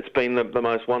think it's been the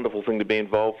most wonderful thing to be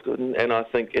involved in, and I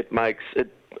think it makes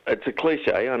it. It's a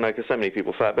cliche, I know, because so many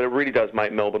people say it, but it really does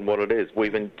make Melbourne what it is.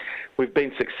 We've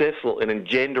been successful in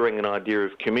engendering an idea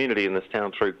of community in this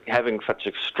town through having such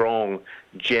a strong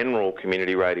general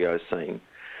community radio scene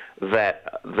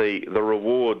that the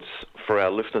rewards for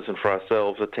our listeners and for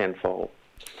ourselves are tenfold.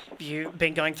 You've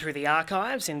been going through the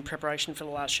archives in preparation for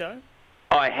the last show?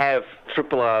 I have.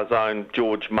 Triple R's own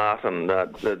George Martin,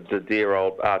 the dear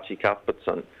old Archie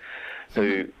Cuthbertson,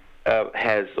 who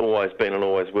has always been and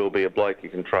always will be a bloke you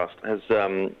can trust, has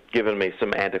given me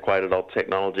some antiquated old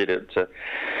technology to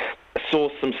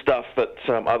source some stuff that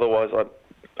otherwise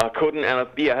I couldn't. And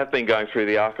I have been going through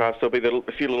the archives. There'll be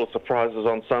a few little surprises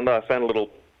on Sunday. I found a little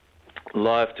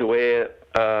live to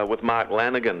air with Mark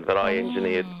Lanigan that I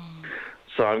engineered.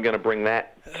 So I'm going to bring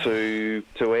that to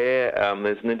air.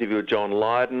 There's an interview with John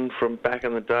Lydon from back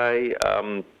in the day.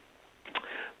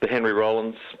 The Henry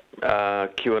Rollins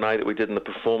Q&A that we did in the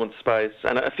performance space,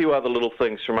 and a few other little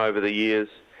things from over the years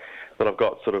that I've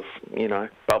got sort of,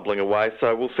 bubbling away.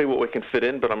 So we'll see what we can fit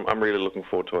in, but I'm really looking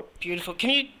forward to it. Beautiful. Can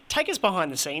you take us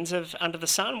behind the scenes of Under the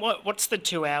Sun? What's the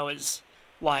 2 hours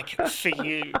like for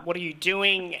you? What are you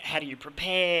doing? How do you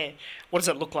prepare? What does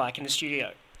it look like in the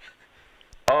studio?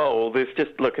 Oh, well, if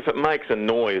it makes a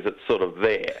noise, it's sort of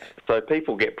there. So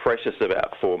people get precious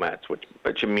about formats,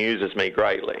 which amuses me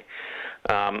greatly.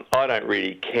 I don't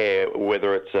really care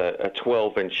whether it's a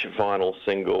 12-inch vinyl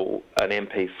single, an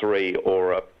MP3,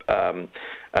 or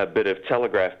a bit of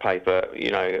telegraph paper,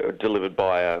 delivered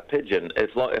by a pigeon.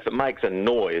 It's like, if it makes a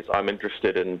noise, I'm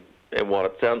interested in what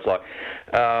it sounds like.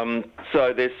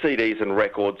 So there's CDs and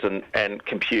records and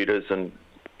computers and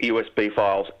USB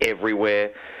files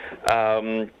everywhere.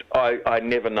 I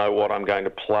never know what I'm going to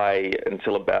play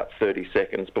until about 30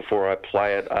 seconds before I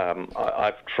play it.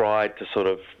 I've tried to sort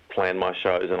of plan my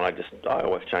shows, and I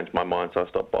always change my mind, so I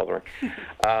stop bothering.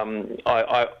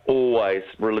 I always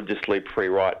religiously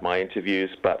pre-write my interviews,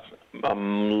 but a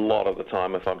lot of the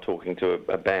time, if I'm talking to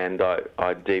a band,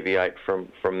 I deviate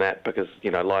from that because,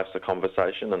 life's a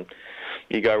conversation and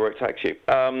you go where it takes you.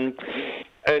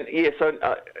 And yeah, so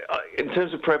in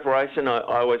terms of preparation, I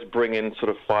always bring in sort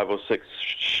of 5 or 6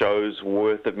 shows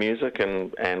worth of music,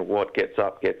 and what gets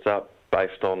up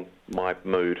based on my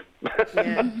mood.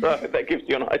 Yeah. So that gives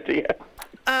you an idea.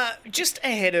 Just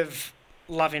ahead of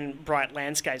Love in Bright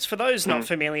Landscapes, for those not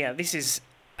familiar, this is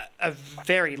a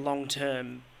very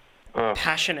long-term,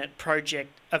 passionate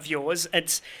project of yours.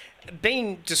 It's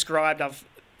been described, I've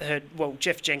heard,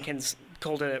 Jeff Jenkins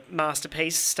called it a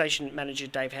masterpiece, station manager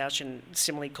Dave Houchen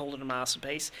similarly called it a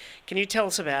masterpiece. Can you tell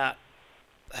us about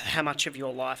how much of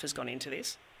your life has gone into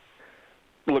this?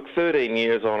 Look, 13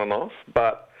 years on and off,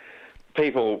 but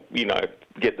people,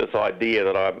 get this idea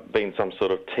that I've been some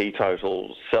sort of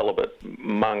teetotal celibate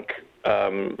monk,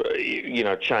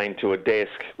 chained to a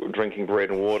desk, drinking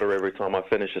bread and water every time I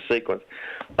finish a sequence.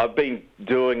 I've been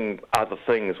doing other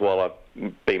things while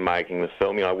I've been making the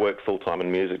film. I worked full-time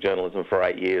in music journalism for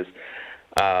 8 years.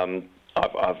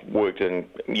 I've worked in,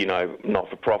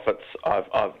 not-for-profits.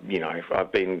 I've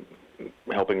been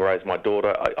helping raise my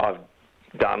daughter. I've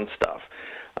done stuff.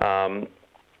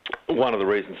 One of the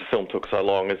reasons the film took so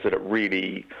long is that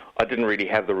I didn't really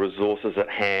have the resources at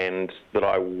hand that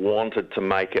I wanted to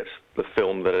make it the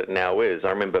film that it now is.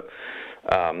 I remember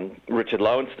Richard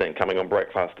Lowenstein coming on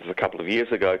Breakfasters a couple of years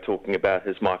ago talking about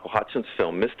his Michael Hutchence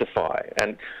film, Mystify.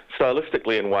 And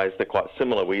stylistically, in ways, they're quite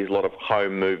similar. We use a lot of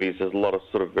home movies. There's a lot of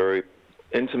sort of very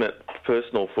intimate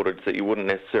personal footage that you wouldn't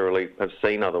necessarily have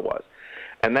seen otherwise.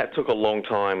 And that took a long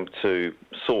time to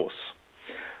source.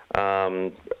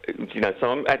 So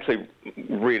I'm actually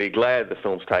really glad the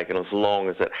film's taken as long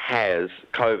as it has,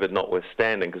 COVID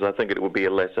notwithstanding, because I think it would be a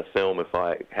lesser film if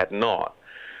I had not.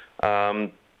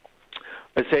 The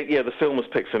film was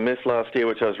picked for MIFF last year,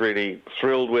 which I was really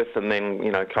thrilled with, and then,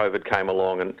 COVID came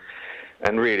along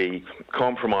and really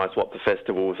compromised what the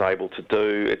festival was able to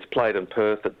do. It's played in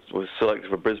Perth. It was selected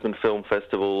for Brisbane Film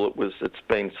Festival. It's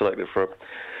been selected for a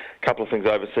couple of things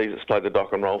overseas. It's played the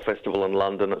Dock and Roll Festival in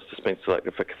London. It's just been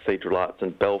selected for Cathedral Arts in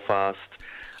Belfast.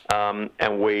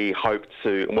 And we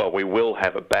will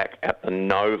have it back at the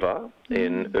Nova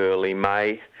in early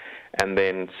May, and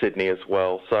then Sydney as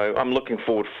well. So I'm looking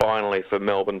forward finally for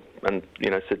Melbourne and,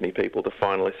 Sydney people to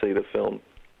finally see the film,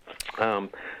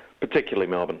 particularly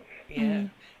Melbourne. Yeah.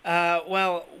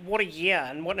 What a year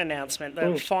and what an announcement.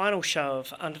 The final show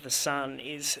of Under the Sun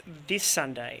is this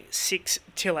Sunday, 6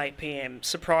 till 8 p.m.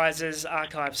 Surprises,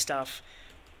 archive stuff.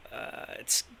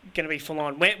 It's going to be full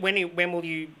on. When will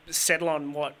you settle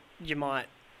on what you might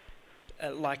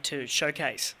like to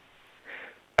showcase?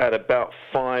 At about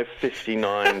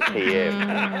 5:59 p.m.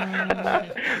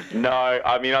 No,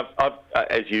 I mean, I've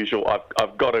as usual,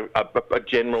 I've got a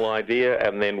general idea,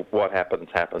 and then what happens.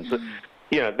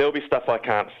 There'll be stuff I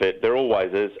can't fit. There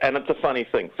always is. And it's a funny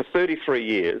thing. For 33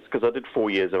 years, because I did 4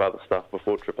 years of other stuff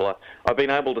before Triple R, I've been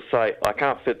able to say, I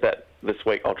can't fit that this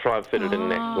week. I'll try and fit it in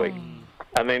next week.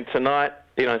 And then tonight,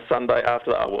 Sunday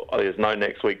after that, there's no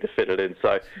next week to fit it in.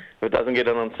 So if it doesn't get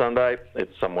in on Sunday,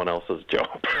 it's someone else's job.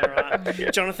 All right.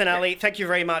 Yeah. Jonathan Ali, thank you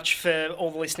very much for all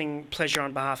the listening pleasure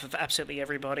on behalf of absolutely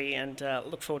everybody, and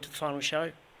look forward to the final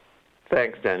show.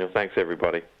 Thanks, Daniel. Thanks,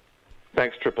 everybody.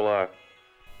 Thanks, Triple R.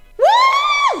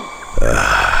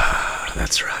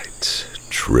 That's right.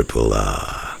 Triple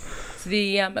R. So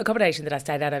the accommodation that I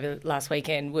stayed at over last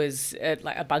weekend was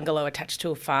like a bungalow attached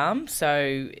to a farm.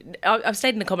 So I've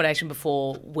stayed in accommodation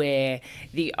before where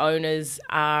the owners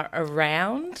are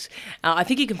around. I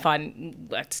think you can find,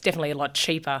 it's definitely a lot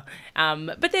cheaper,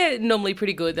 but they're normally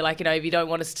pretty good. They're like, if you don't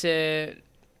want us to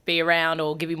be around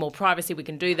or give you more privacy, we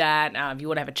can do that. If you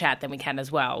want to have a chat, then we can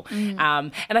as well.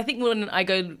 And I think when I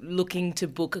go looking to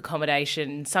book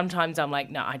accommodation, sometimes I'm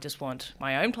like, no, I just want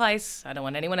my own place. I don't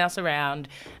want anyone else around.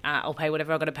 I'll pay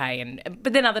whatever I've got to pay.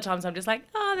 But then other times I'm just like,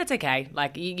 oh, that's okay.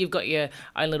 Like you've got your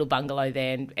own little bungalow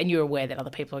there, and you're aware that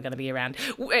other people are going to be around.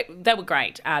 They were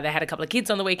great. They had a couple of kids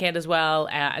on the weekend as well,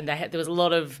 and there was a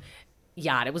lot of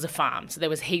yard. It was a farm, so there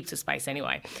was heaps of space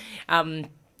anyway.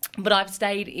 but I've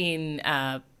stayed in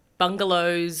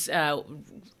bungalows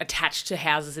attached to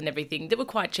houses and everything that were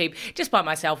quite cheap, just by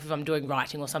myself if I'm doing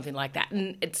writing or something like that.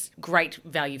 And it's great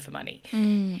value for money.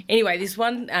 Anyway, this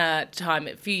one time,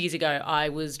 a few years ago, I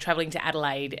was travelling to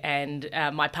Adelaide, and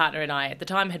my partner and I at the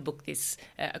time had booked this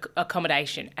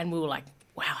accommodation, and we were like,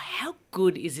 wow, how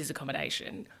good is this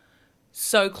accommodation?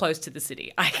 So close to the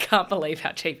city. I can't believe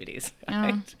how cheap it is.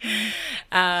 Right?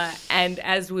 And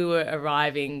as we were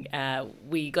arriving,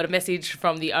 we got a message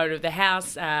from the owner of the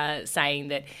house saying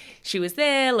that she was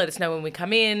there, let us know when we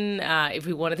come in, if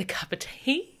we wanted a cup of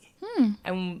tea,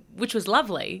 and which was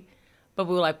lovely. But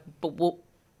we were like, but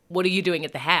what are you doing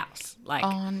at the house? Like,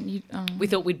 we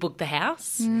thought we'd booked the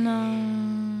house.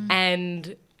 No.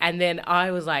 And then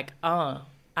I was like,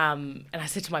 and I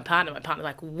said to my partner,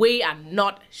 like, we are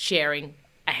not sharing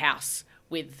a house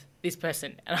with this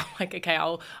person. And I'm like, okay,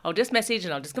 I'll just message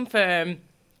and I'll just confirm.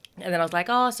 And then I was like,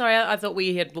 oh, sorry, I thought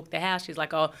we had booked the house. She's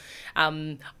like,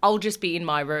 I'll just be in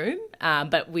my room,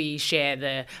 but we share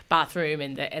the bathroom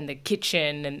and the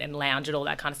kitchen and lounge and all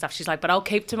that kind of stuff. She's like, but I'll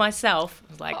keep to myself.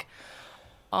 I was like,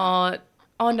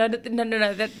 no,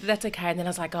 that's okay. And then I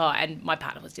was like, and my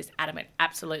partner was just adamant,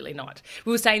 absolutely not.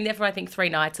 We were staying there for, I think, 3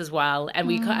 nights as well. And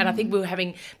and I think we were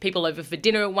having people over for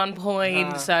dinner at one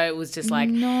point. So it was just like,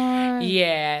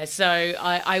 yeah. So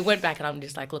I went back and I'm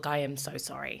just like, look, I am so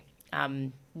sorry.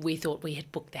 We thought we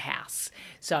had booked the house.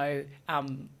 So,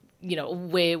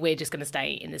 we're just going to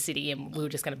stay in the city and we were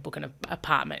just going to book an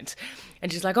apartment.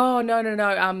 And she's like, oh,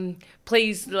 no,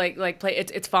 please,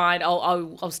 please, it's fine.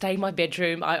 I'll stay in my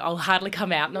bedroom. I'll hardly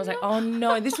come out. And I was like, oh,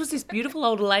 no, this was this beautiful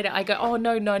old lady. I go, oh,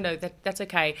 no, that's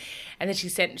okay. And then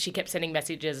she kept sending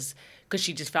messages because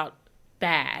she just felt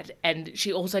bad. And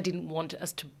she also didn't want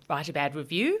us to write a bad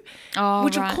review,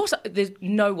 which, of course, there's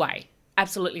no way.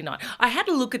 Absolutely not. I had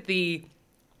to look at the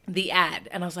ad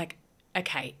and I was like,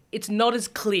 okay, it's not as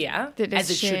clear as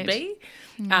it should be,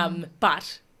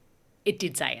 but it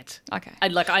did say it. Okay.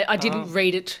 I didn't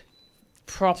read it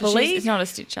properly. So it's not a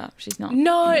stitch up. She's not.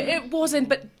 No, it wasn't.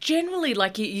 But generally,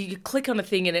 like you click on a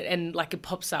thing and like it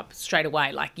pops up straight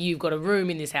away, like you've got a room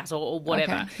in this house or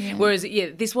whatever. Okay, yeah. Whereas,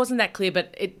 this wasn't that clear,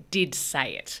 but it did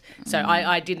say it. So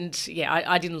I didn't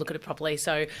look at it properly.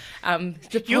 So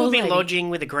you'll be lodging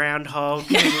with a groundhog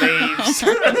who leaves.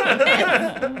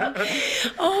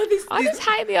 I just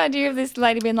hate the idea of this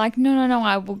lady being like, no,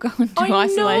 I will go and do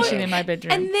isolation in my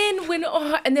bedroom. And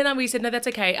then we said, no, that's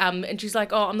okay. And she's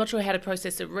like, oh, I'm not sure how to process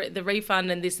the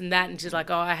refund and this and that. And she's like,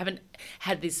 oh, I haven't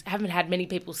had many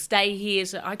people stay here.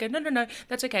 So I go, no,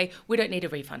 that's okay. We don't need a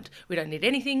refund. We don't need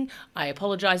anything. I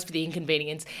apologise for the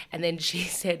inconvenience. And then she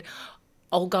said,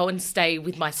 I'll go and stay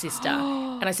with my sister.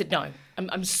 And I said, no,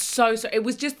 I'm so sorry. It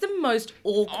was just the most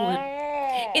awkward.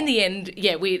 In the end,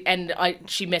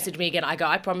 she messaged me again. I go,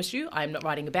 I promise you, I am not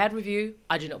writing a bad review.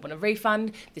 I do not want a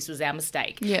refund. This was our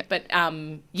mistake. Yeah. But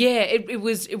it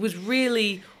was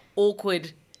really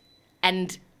awkward.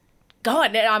 And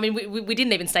God, I mean, we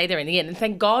didn't even stay there in the end, and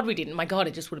thank God we didn't. My God,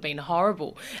 it just would have been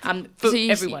horrible for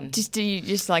everyone.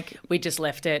 We just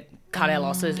left it, cut our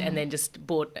losses, and then just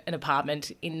bought an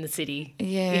apartment in the city,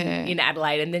 in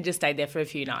Adelaide, and then just stayed there for a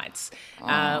few nights.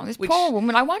 This poor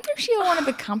woman. I wonder if she wanted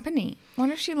the company. I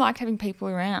wonder if she liked having people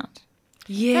around.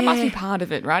 Yeah, that must be part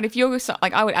of it, right? If you're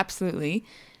like, I would absolutely,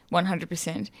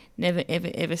 100%, never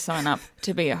ever sign up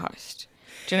to be a host.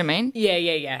 Do you know what I mean?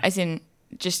 Yeah. As in,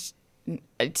 just.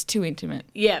 It's too intimate.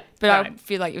 Yeah. But right. I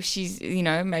feel like if she's,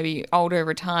 maybe older,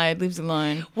 retired, lives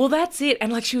alone. Well, that's it.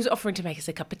 And she was offering to make us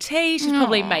a cup of tea. She's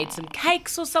probably made some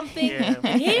cakes or something. Yeah.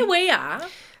 And here we are.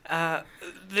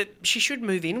 She should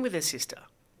move in with her sister.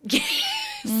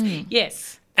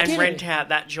 Yes. And rent out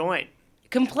that joint.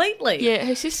 Completely. Yeah,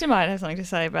 her sister might have something to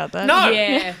say about that. No.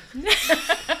 Yeah.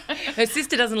 Her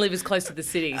sister doesn't live as close to the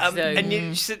city.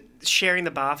 And sharing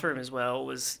the bathroom as well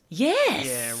was... Yes.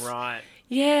 Yeah, right.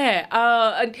 Yeah,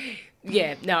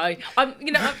 no, I'd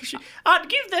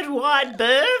give that wide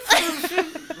berth.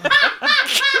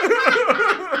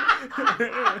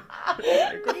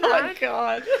 Oh my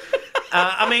God.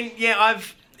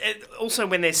 I've also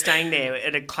when they're staying there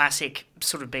at a classic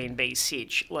sort of B&B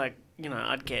sitch, I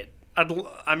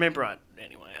remember I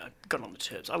got on the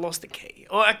terms. I lost the key,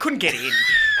 or I couldn't get in,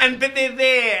 but they're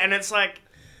there, and it's like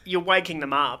you're waking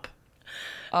them up.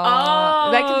 They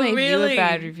can leave you a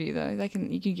bad review though.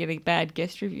 You can get a bad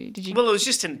guest review. Did you? Well, it was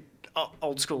just an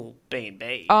old school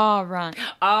B&B. Oh right.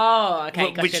 Oh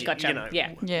okay, gotcha.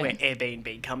 Yeah. Where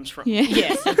Airbnb comes from. Yeah.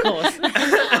 Yes, of course.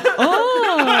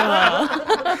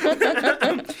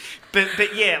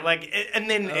 But yeah, and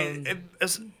then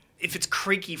if it's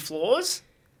creaky floors.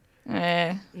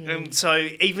 Yeah. So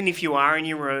even if you are in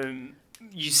your room,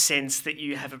 you sense that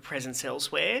you have a presence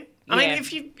elsewhere. I mean,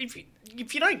 if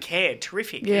you don't care,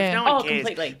 terrific. Yeah. If no one cares,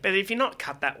 completely. But if you're not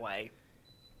cut that way,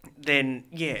 then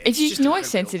If it's you're just a noise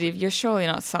home sensitive, you're surely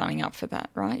not signing up for that,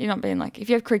 right? You're not being like, if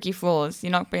you have creaky floors,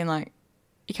 you're not being like,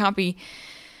 you can't be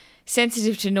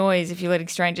sensitive to noise if you're letting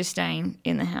strangers staying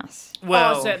in the house.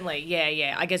 Well, certainly.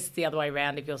 Yeah. I guess it's the other way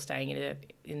around if you're staying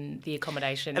in the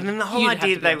accommodation. and then the whole you'd have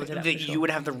idea to be able to do that for sure. you would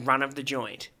have the run of the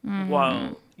joint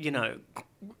while,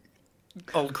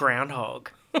 old groundhog.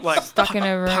 Like Stuck in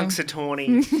a room.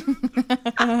 Punxsutawney.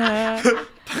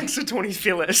 Punxsutawney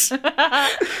Phyllis.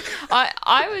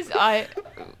 I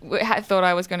had thought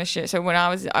I was going to share. So when I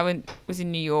was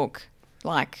in New York,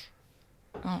 like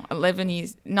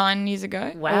 9 years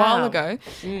ago, Wow. a while ago,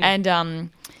 and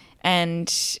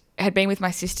had been with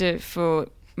my sister for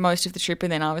most of the trip,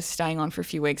 and then I was staying on for a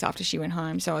few weeks after she went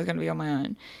home, so I was going to be on my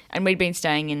own. And we'd been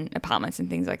staying in apartments and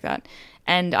things like that.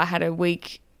 And I had a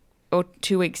week or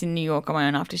 2 weeks in New York on my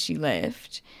own after she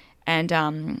left, and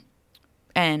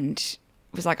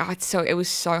was like, it was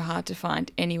so hard to find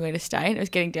anywhere to stay. And it was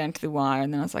getting down to the wire,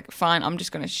 and then I was like, fine, I'm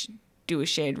just going to do a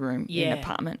shared room in an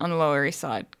apartment on the Lower East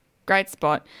Side. Great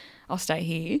spot. I'll stay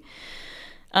here.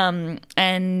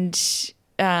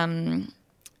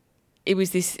 It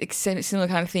was this similar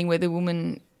kind of thing where the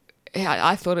woman,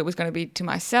 I thought it was going to be to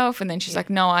myself, and then she's like,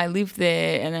 no, I live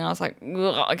there. And then I was like,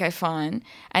 okay, fine.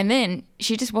 And then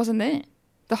she just wasn't there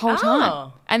the whole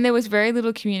time. And there was very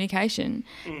little communication.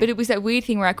 But it was that weird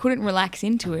thing where I couldn't relax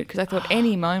into it because I thought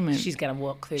any moment She's going to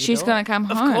walk through the she's door. going to come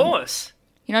home. Of course.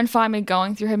 And find me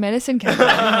going through her medicine cabinet.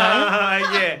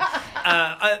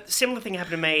 A similar thing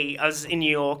happened to me. I was in New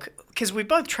York because we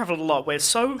both travelled a lot. We're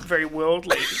so very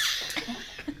worldly.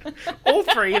 All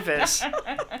three of us.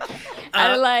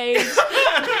 Adelaide.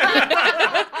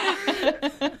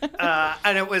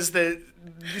 And it was this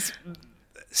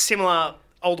similar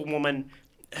older woman.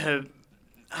 Her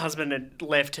husband had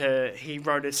left her. He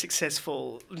wrote a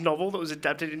successful novel that was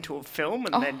adapted into a film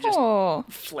and then just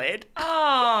fled.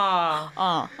 Oh.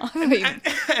 And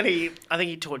I think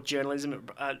he taught journalism.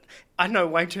 I know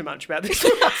way too much about this.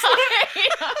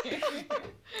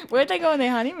 Where'd they go on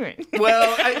their honeymoon?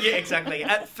 Well, yeah, exactly.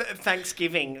 At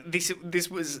Thanksgiving,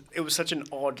 it was such an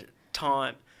odd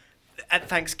time. At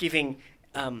Thanksgiving,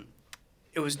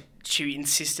 she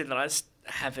insisted that I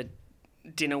have a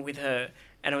dinner with her,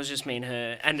 and it was just me and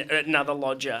her and another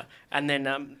lodger, and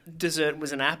then dessert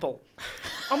was an apple.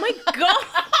 Oh my God.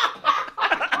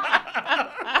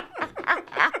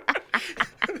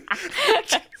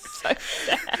 So sad.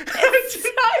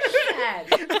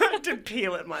 I had to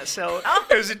peel it myself.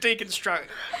 It was a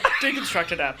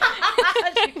deconstructed apple.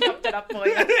 She chopped it up for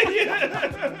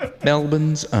you.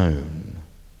 Melbourne's own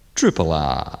Triple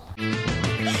R.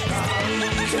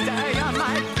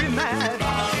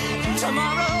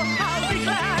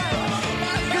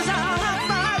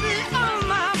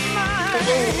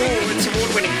 It's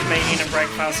award-winning comedian and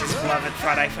breakfasters beloved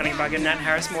Friday Funny Bugger, Nat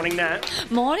Harris. Morning, Nat.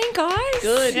 Morning, guys.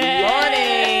 Good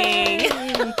morning.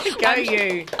 Go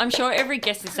you. I'm sure every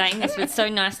guest is saying this, but it's so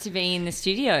nice to be in the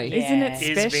studio. Isn't it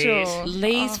Is special?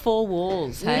 These four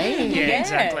walls, hey? Yeah,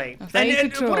 exactly. There you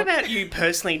And could what talk. about you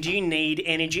personally? Do you need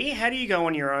energy? How do you go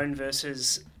on your own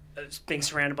versus being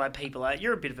surrounded by people?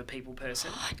 You're a bit of a people person.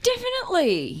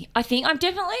 Definitely. I think I'm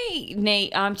definitely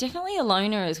a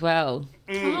loner as well.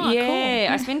 Yeah,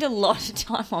 I spend a lot of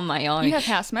time on my own. You have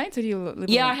housemates, or do you live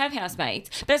Yeah, alone? I have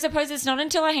housemates. But I suppose it's not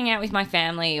until I hang out with my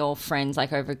family or friends,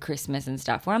 like over Christmas and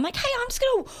stuff, where I'm like, hey, I'm just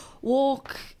going to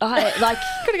walk, like,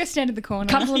 Gotta go stand in the corner. a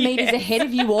couple of meters ahead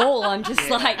of you all. I'm just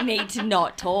like, need to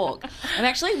not talk. I'm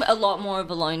actually a lot more of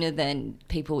a loner than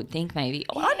people would think, maybe.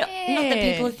 Oh, not that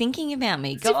people are thinking about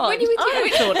me. God. When you're with I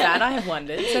have thought that. I have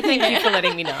wondered. So thank you for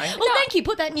letting me know. Well, thank you.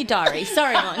 Put that in your diary.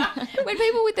 Sorry, Mon. When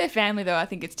people with their family, though, I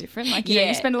think it's different. Like, you know,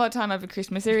 you spend a lot of time over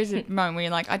Christmas. There is a moment where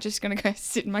you're like, I'm just going to go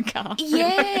sit in my car.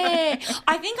 Yeah,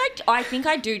 I think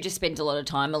I do just spend a lot of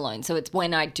time alone. So it's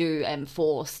when I am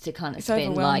forced to kind of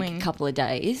spend like a couple of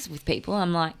days with people,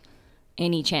 I'm like,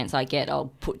 any chance I get,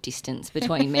 I'll put distance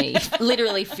between me,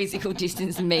 literally physical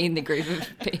distance, and me and the group of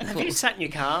people. Have you sat in your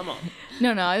car, Mom?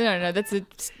 No, that's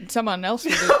someone else.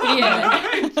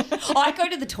 Yeah, I go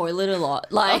to the toilet a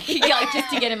lot, like just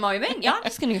to get a moment. Yeah, I'm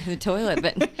just going to go to the toilet,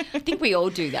 but I think we all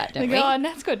do that, don't we? Oh,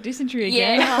 Nat's got dysentery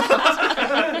again.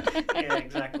 Yeah,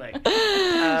 exactly.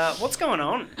 What's going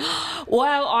on?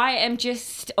 Well, I am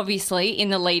just obviously in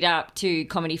the lead up to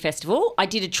Comedy Festival. I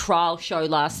did a trial show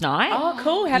last night. Oh,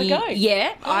 cool. How'd it go?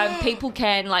 Yeah, people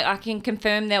can, I can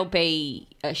confirm there'll be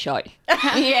a show.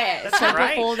 Yeah, That's so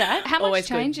great. before that. How much Always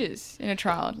good. changes in a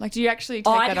trial? Like, do you actually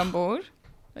take that on board?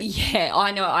 Yeah,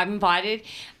 I know. I'm invited.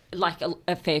 like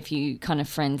a fair few kind of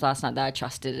friends last night that I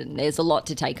trusted, and there's a lot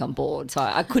to take on board. So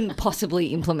I couldn't possibly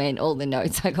implement all the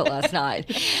notes I got last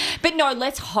night. But no,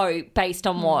 let's hope, based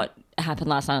on what happened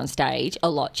last night on stage, a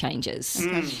lot changes.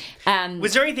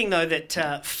 Was there anything, though,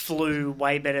 that flew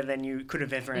way better than you could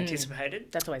have ever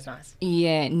anticipated? That's always nice.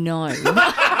 Yeah, no.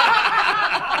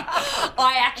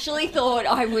 I actually thought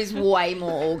I was way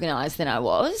more organised than I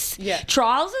was. Yeah.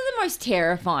 Trials are the most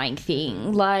terrifying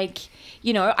thing. Like,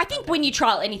 you know, I think when you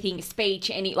trial anything, speech,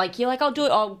 you're like,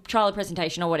 I'll trial a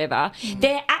presentation or whatever.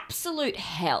 They're absolute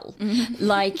hell.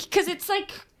 Like, because it's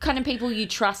like kind of people you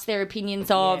trust their opinions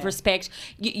of, respect.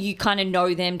 You kind of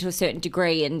know them to a certain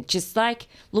degree, and just like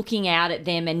looking out at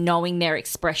them and knowing their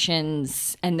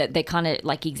expressions and that they're kind of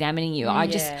like examining you.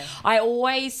 I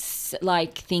always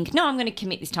like think, no, I'm going to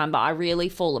commit this time, but I really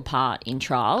fall apart in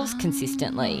trials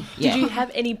consistently. Did you have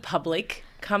any public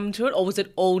come to it, or was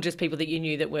it all just people that you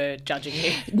knew that were judging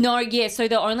you? No, yeah. So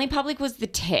the only public was the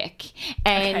tech,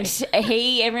 and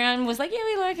everyone was like, yeah,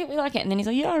 we like it. And then he's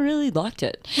like, yeah, I really liked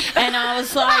it. And I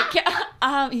was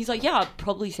like, he's like, yeah, I'll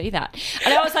probably see that.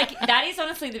 And I was like, that is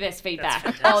honestly the best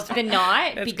feedback of the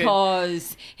night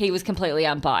because he was completely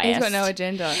unbiased. He's got no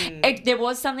agenda. There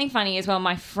was something funny as well.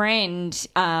 My friend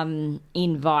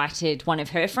invited one of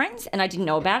her friends, and I didn't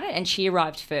know about it, and she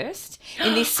arrived first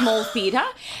in this small theatre,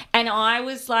 and I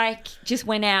was like, just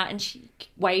went out and she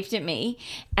waved at me,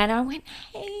 and I went,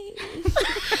 hey,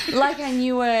 like I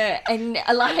knew her, and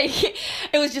like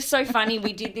it was just so funny.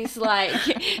 We did this like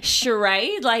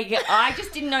charade, like I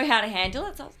just didn't know how to handle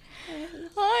it, so I was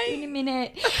hi in a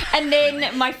minute, and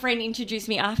then my friend introduced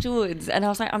me afterwards, and I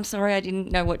was like, I'm sorry, I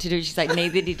didn't know what to do. She's like,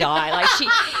 neither did I. Like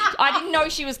I didn't know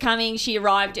she was coming. She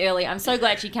arrived early. I'm so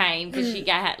glad she came because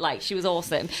she was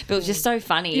awesome. But it was just so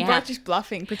funny. You both just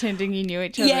bluffing, pretending you knew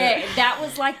each other. Yeah, that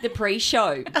was like the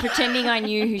pre-show, pretending I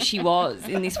knew who she was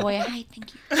in this way. Hey,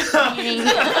 thank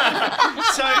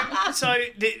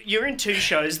you. You're in two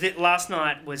shows. That last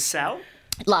night was Sal.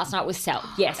 Last night was Sal,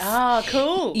 yes. Oh,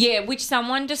 cool. Yeah, which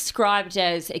someone described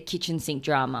as a kitchen sink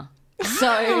drama.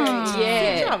 So,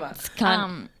 yeah.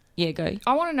 Drama. Yeah, go.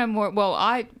 I want to know more.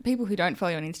 Well, people who don't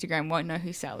follow you on Instagram won't know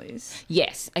who Sal is.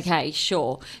 Yes. Okay,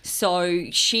 sure. So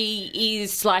she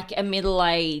is like a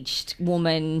middle-aged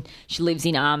woman. She lives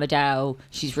in Armidale.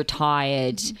 She's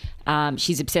retired.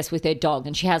 She's obsessed with her dog,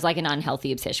 and she has like an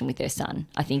unhealthy obsession with her son,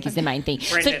 I think is the main thing.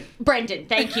 Brendan,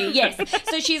 thank you. Yes.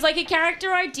 So she's like a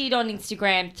character I did on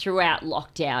Instagram throughout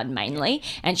lockdown mainly,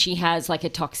 and she has like a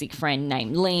toxic friend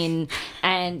named Lynn,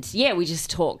 and we just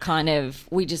talked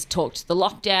the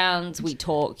lockdowns,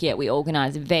 we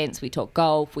organise events, we talk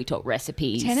golf, we talk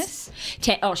recipes. Tennis?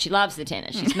 She loves the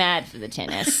tennis. She's mad for the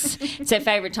tennis. It's her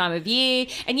favourite time of year.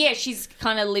 And she's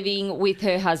kind of living with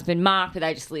her husband Mark, but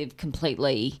they just live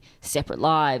completely separate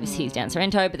lives. He's down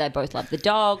Sorrento, but they both love the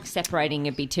dog. Separating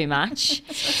would be too much.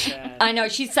 I know,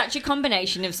 she's such a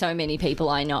combination of so many people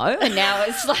I know, and now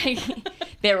it's like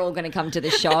they're all going to come to the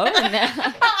show,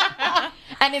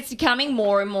 and it's becoming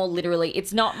more and more literally.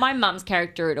 It's not my mum's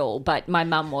character at all, but my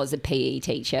mum was a PE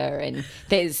teacher, and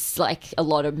there's like a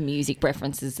lot of music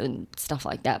references and stuff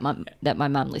like that that my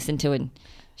mum listened to, and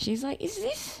she's like, is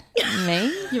this me?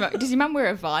 Does your mum wear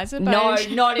a visor? No,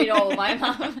 not at all. My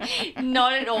mum,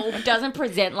 not at all. Doesn't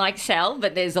present like Sal,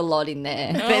 but there's a lot in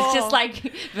there. There's just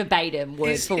like verbatim,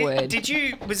 word for word.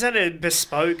 Was that a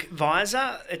bespoke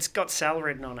visor? It's got Sal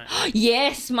written on it.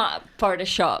 Yes, my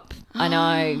Photoshop. I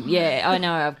know. Yeah, I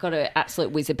know. I've got an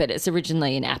absolute wizard, but it's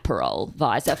originally an Aperol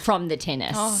visor from the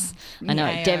tennis. I know.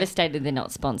 Yeah. Devastated they're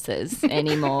not sponsors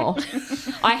anymore.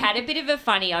 I had a bit of a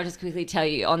funny, I'll just quickly tell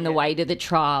you, on the way to the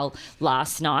trial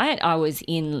last night. I was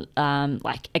in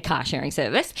like a car sharing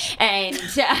service and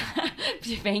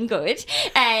being good,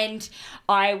 and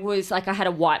I was like, I had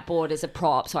a whiteboard as a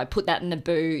prop, so I put that in the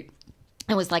boot.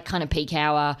 It was like kind of peak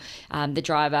hour. The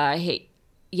driver, he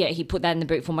put that in the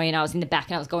boot for me, and I was in the back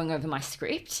and I was going over my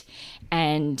script,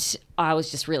 and I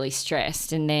was just really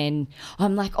stressed. And then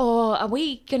I'm like, oh, are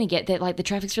we going to get there? Like, the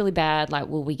traffic's really bad. Like,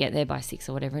 will we get there by 6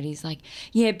 or whatever? And he's like,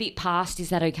 yeah, a bit past. Is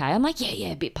that okay? I'm like,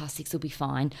 yeah, a bit past 6 will be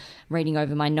fine. Reading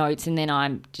over my notes, and then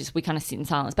we kind of sit in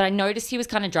silence. But I noticed he was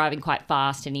kind of driving quite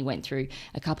fast, and he went through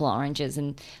a couple of oranges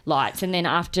and lights. And then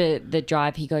after the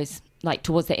drive, he goes, like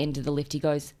towards the end of the lift, he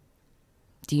goes,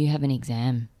 do you have an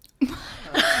exam?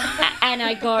 And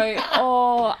I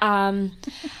go,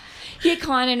 yeah,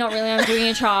 kind of, not really. I'm doing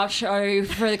a trial show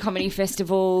for the comedy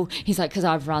festival. He's like, because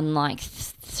I've run like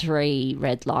 3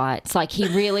 red lights. Like, he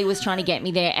really was trying to get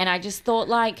me there. And I just thought,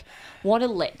 like, what a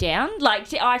letdown.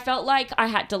 Like, I felt like I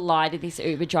had to lie to this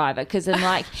Uber driver because I'm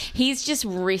like, he's just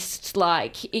risked,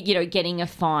 like, you know, getting a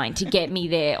fine to get me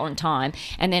there on time.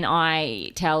 And then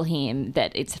I tell him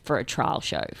that it's for a trial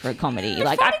show for a comedy. It's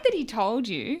like, funny that he told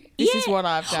you, this is what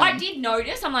I've done. I did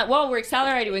notice. I'm like, well, we're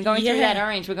accelerating. We're going through that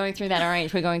orange. We're going through that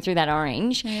orange. We're going through that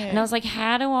orange. Yeah. And I was like,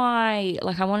 how do I,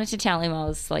 like, I wanted to tell him I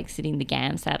was, like, sitting the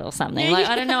GAMSAT or something. Like,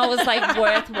 I don't know, it was, like,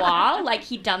 worthwhile. Like,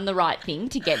 he'd done the right thing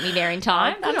to get me there in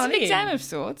time. That's an exam of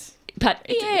sorts. But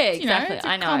yeah, exactly. You know,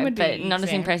 I know, but not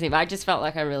as impressive. I just felt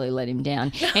like I really let him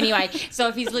down. Anyway, so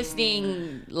if he's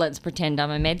listening, let's pretend I'm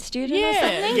a med student or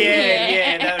something.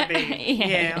 Yeah, that would be.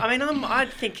 Yeah, I mean, I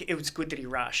think it was good that he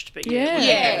rushed, but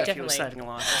if he was saving a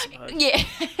life, I suppose. Yeah.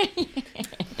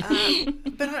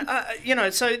 But you know,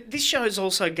 so this show is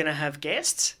also going to have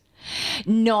guests.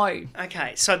 No.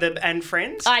 Okay, so and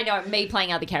friends? I know, me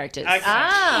playing other characters.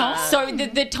 Okay. So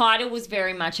the title was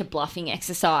very much a bluffing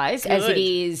exercise, as it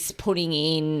is putting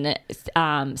in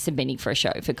submitting for a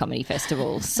show for comedy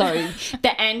festivals. So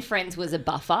the and friends was a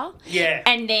buffer. Yeah.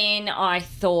 And then I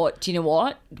thought, do you know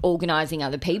what? Organising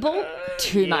other people,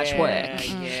 too much work.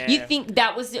 Yeah. You think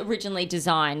that was originally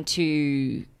designed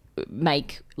to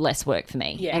make less work for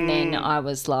me. Yeah. And then I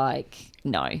was like,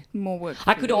 no. More work.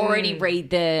 I could already read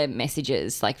the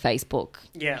messages, like Facebook.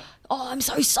 Yeah. Oh, I'm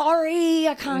so sorry.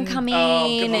 I can't come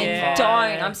in. And don't.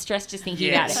 I'm stressed just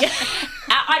thinking about it.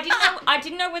 I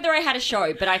didn't know whether I had a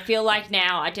show, but I feel like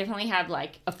now I definitely have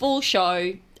like a full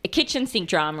show. A kitchen sink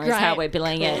drama is how we're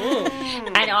billing it.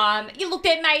 And look,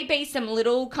 there may be some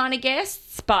little kind of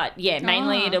guests, but yeah,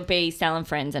 mainly it'll be Sal and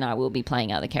friends, and I will be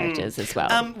playing other characters as well.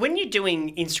 When you're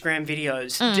doing Instagram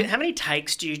videos, how many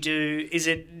takes do you do?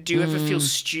 Do you ever feel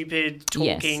stupid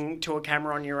talking to a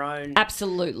camera on your own?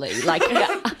 Absolutely. Like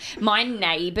my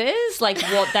neighbours, like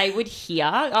what they would hear.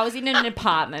 I was in an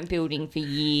apartment building for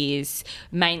years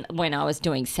when I was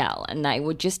doing Sal, and they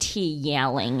would just hear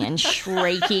yelling and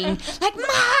shrieking like,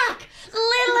 Mark,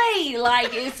 Lily,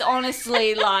 like it's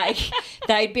honestly like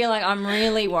they'd be like, I'm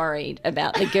really worried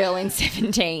about the girl in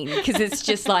 17 because it's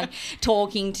just like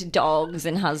talking to dogs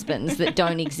and husbands that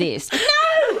don't exist. No,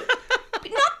 not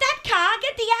that car.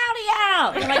 Get the Audi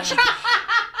out.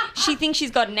 Like she thinks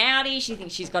she's got an Audi. She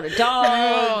thinks she's got a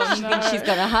dog. She thinks she's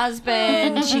got a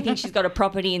husband. She thinks she's got a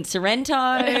property in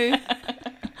Sorrento.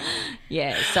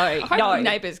 Yeah, so I hope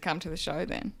neighbours come to the show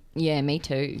then. Yeah, me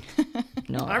too.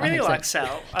 No, I really like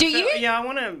Sal. Do you? Yeah, I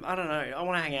don't know. I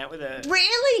want to hang out with her.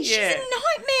 Really? She's a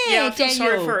nightmare. Yeah, I feel Daniel.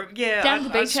 sorry for her. Yeah, Down to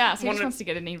the beach house. He just wants to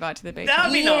get an invite to the beach house. That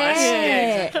would be nice.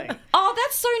 Yeah, exactly. Oh,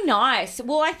 that's so nice.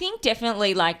 Well, I think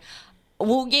definitely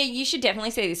you should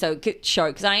definitely see this show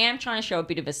because I am trying to show a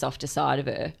bit of a softer side of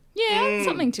her. Yeah,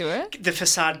 something to it. The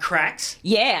facade cracks.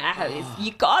 Yeah,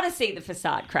 you got to see the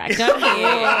facade crack, don't you?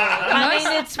 I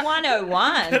mean, it's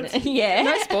 101. Yeah.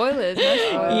 No spoilers.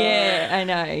 Yeah, I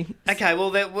know. Okay,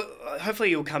 well,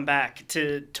 hopefully you'll come back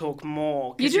to talk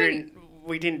more because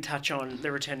we didn't touch on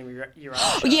the returning Uriah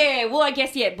show. Yeah, well, I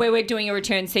guess, where we're doing a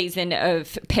return season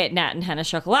of Pet Nat and Hannah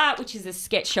Chocolat, which is a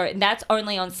sketch show, and that's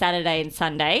only on Saturday and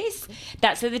Sundays.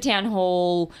 That's at the Town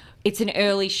Hall. It's an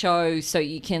early show, so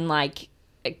you can,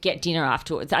 get dinner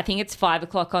afterwards. I think it's 5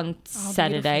 o'clock on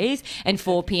Saturdays and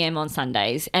 4 p.m. on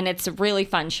Sundays. And it's a really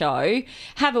fun show.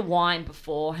 Have a wine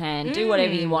beforehand. Do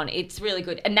whatever you want. It's really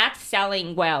good. And that's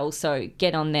selling well, so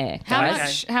get on there.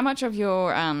 How much of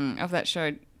your of that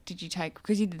show did you take?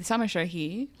 Because you did the summer show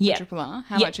here for Triple R.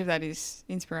 How much of that is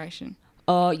inspiration?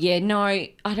 Oh, yeah, no,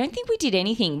 I don't think we did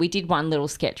anything. We did one little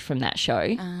sketch from that show.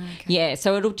 Okay. Yeah,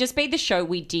 so it'll just be the show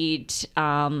we did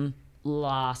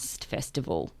last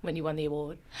festival. When you won the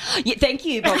award. Yeah, thank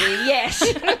you, Bobby. Yes.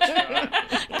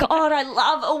 God, I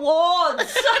love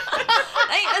awards.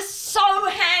 They are so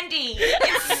handy.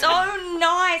 It's so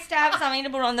nice to have something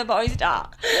to put on the poster.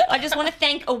 I just want to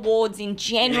thank awards in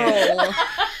general.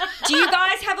 Do you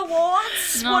guys have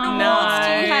awards? No. What awards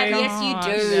do you have? Yes, you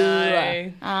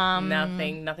do. No.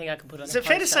 Nothing I can put on Is it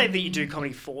fair to say that you do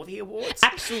comedy for the awards?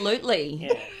 Absolutely.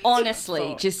 Yeah.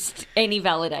 Honestly, just any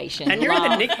validation. And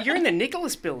you're in the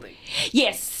Nicholas building.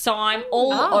 Yes, so I'm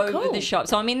all over the shop.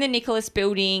 So I'm in the Nicholas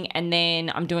building and then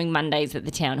I'm doing Mondays at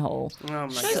the Town Hall. Oh my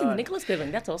God. In the Nicholas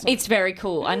building, that's awesome. It's very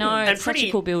cool. I know, and it's such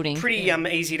a cool building. Pretty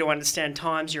easy to understand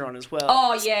times you're on as well.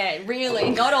 Oh, yeah,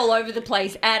 really. Not all over the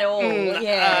place at all.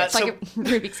 Yeah, it's like a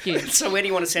Rubik's Cube. So where do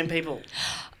you want to send people?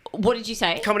 What did you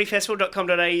say?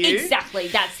 Comedyfestival.com.au. Exactly,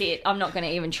 that's it. I'm not going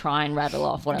to even try and rattle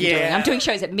off what I'm doing. I'm doing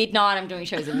shows at midnight. I'm doing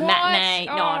shows at matinee.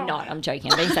 No, I'm not. I'm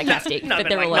joking. I'm being sarcastic. No, but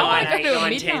they're all like 9, 8, 9,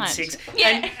 midnight. 10, 6.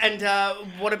 Yeah. And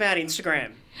what about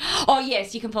Instagram? Oh,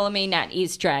 yes, you can follow me, Nat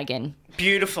is Dragon.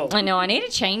 Beautiful. I know, I need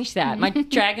to change that. My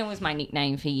Dragon was my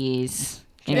nickname for years.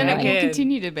 And it will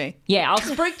continue to be. Yeah, I'll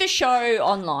spruik the show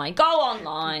online. Go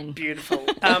online. Beautiful.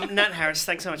 Nat Harris,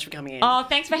 thanks so much for coming in. Oh,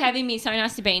 thanks for having me. So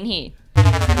nice to be in here.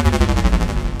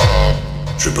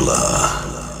 Triple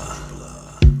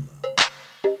R.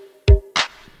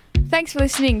 Thanks for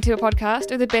listening to a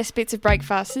podcast of the best bits of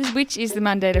Breakfasters, which is the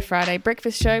Monday to Friday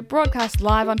breakfast show broadcast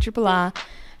live on Triple R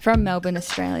from Melbourne,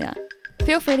 Australia.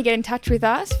 Feel free to get in touch with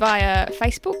us via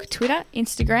Facebook, Twitter,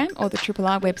 Instagram or the Triple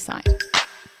R website.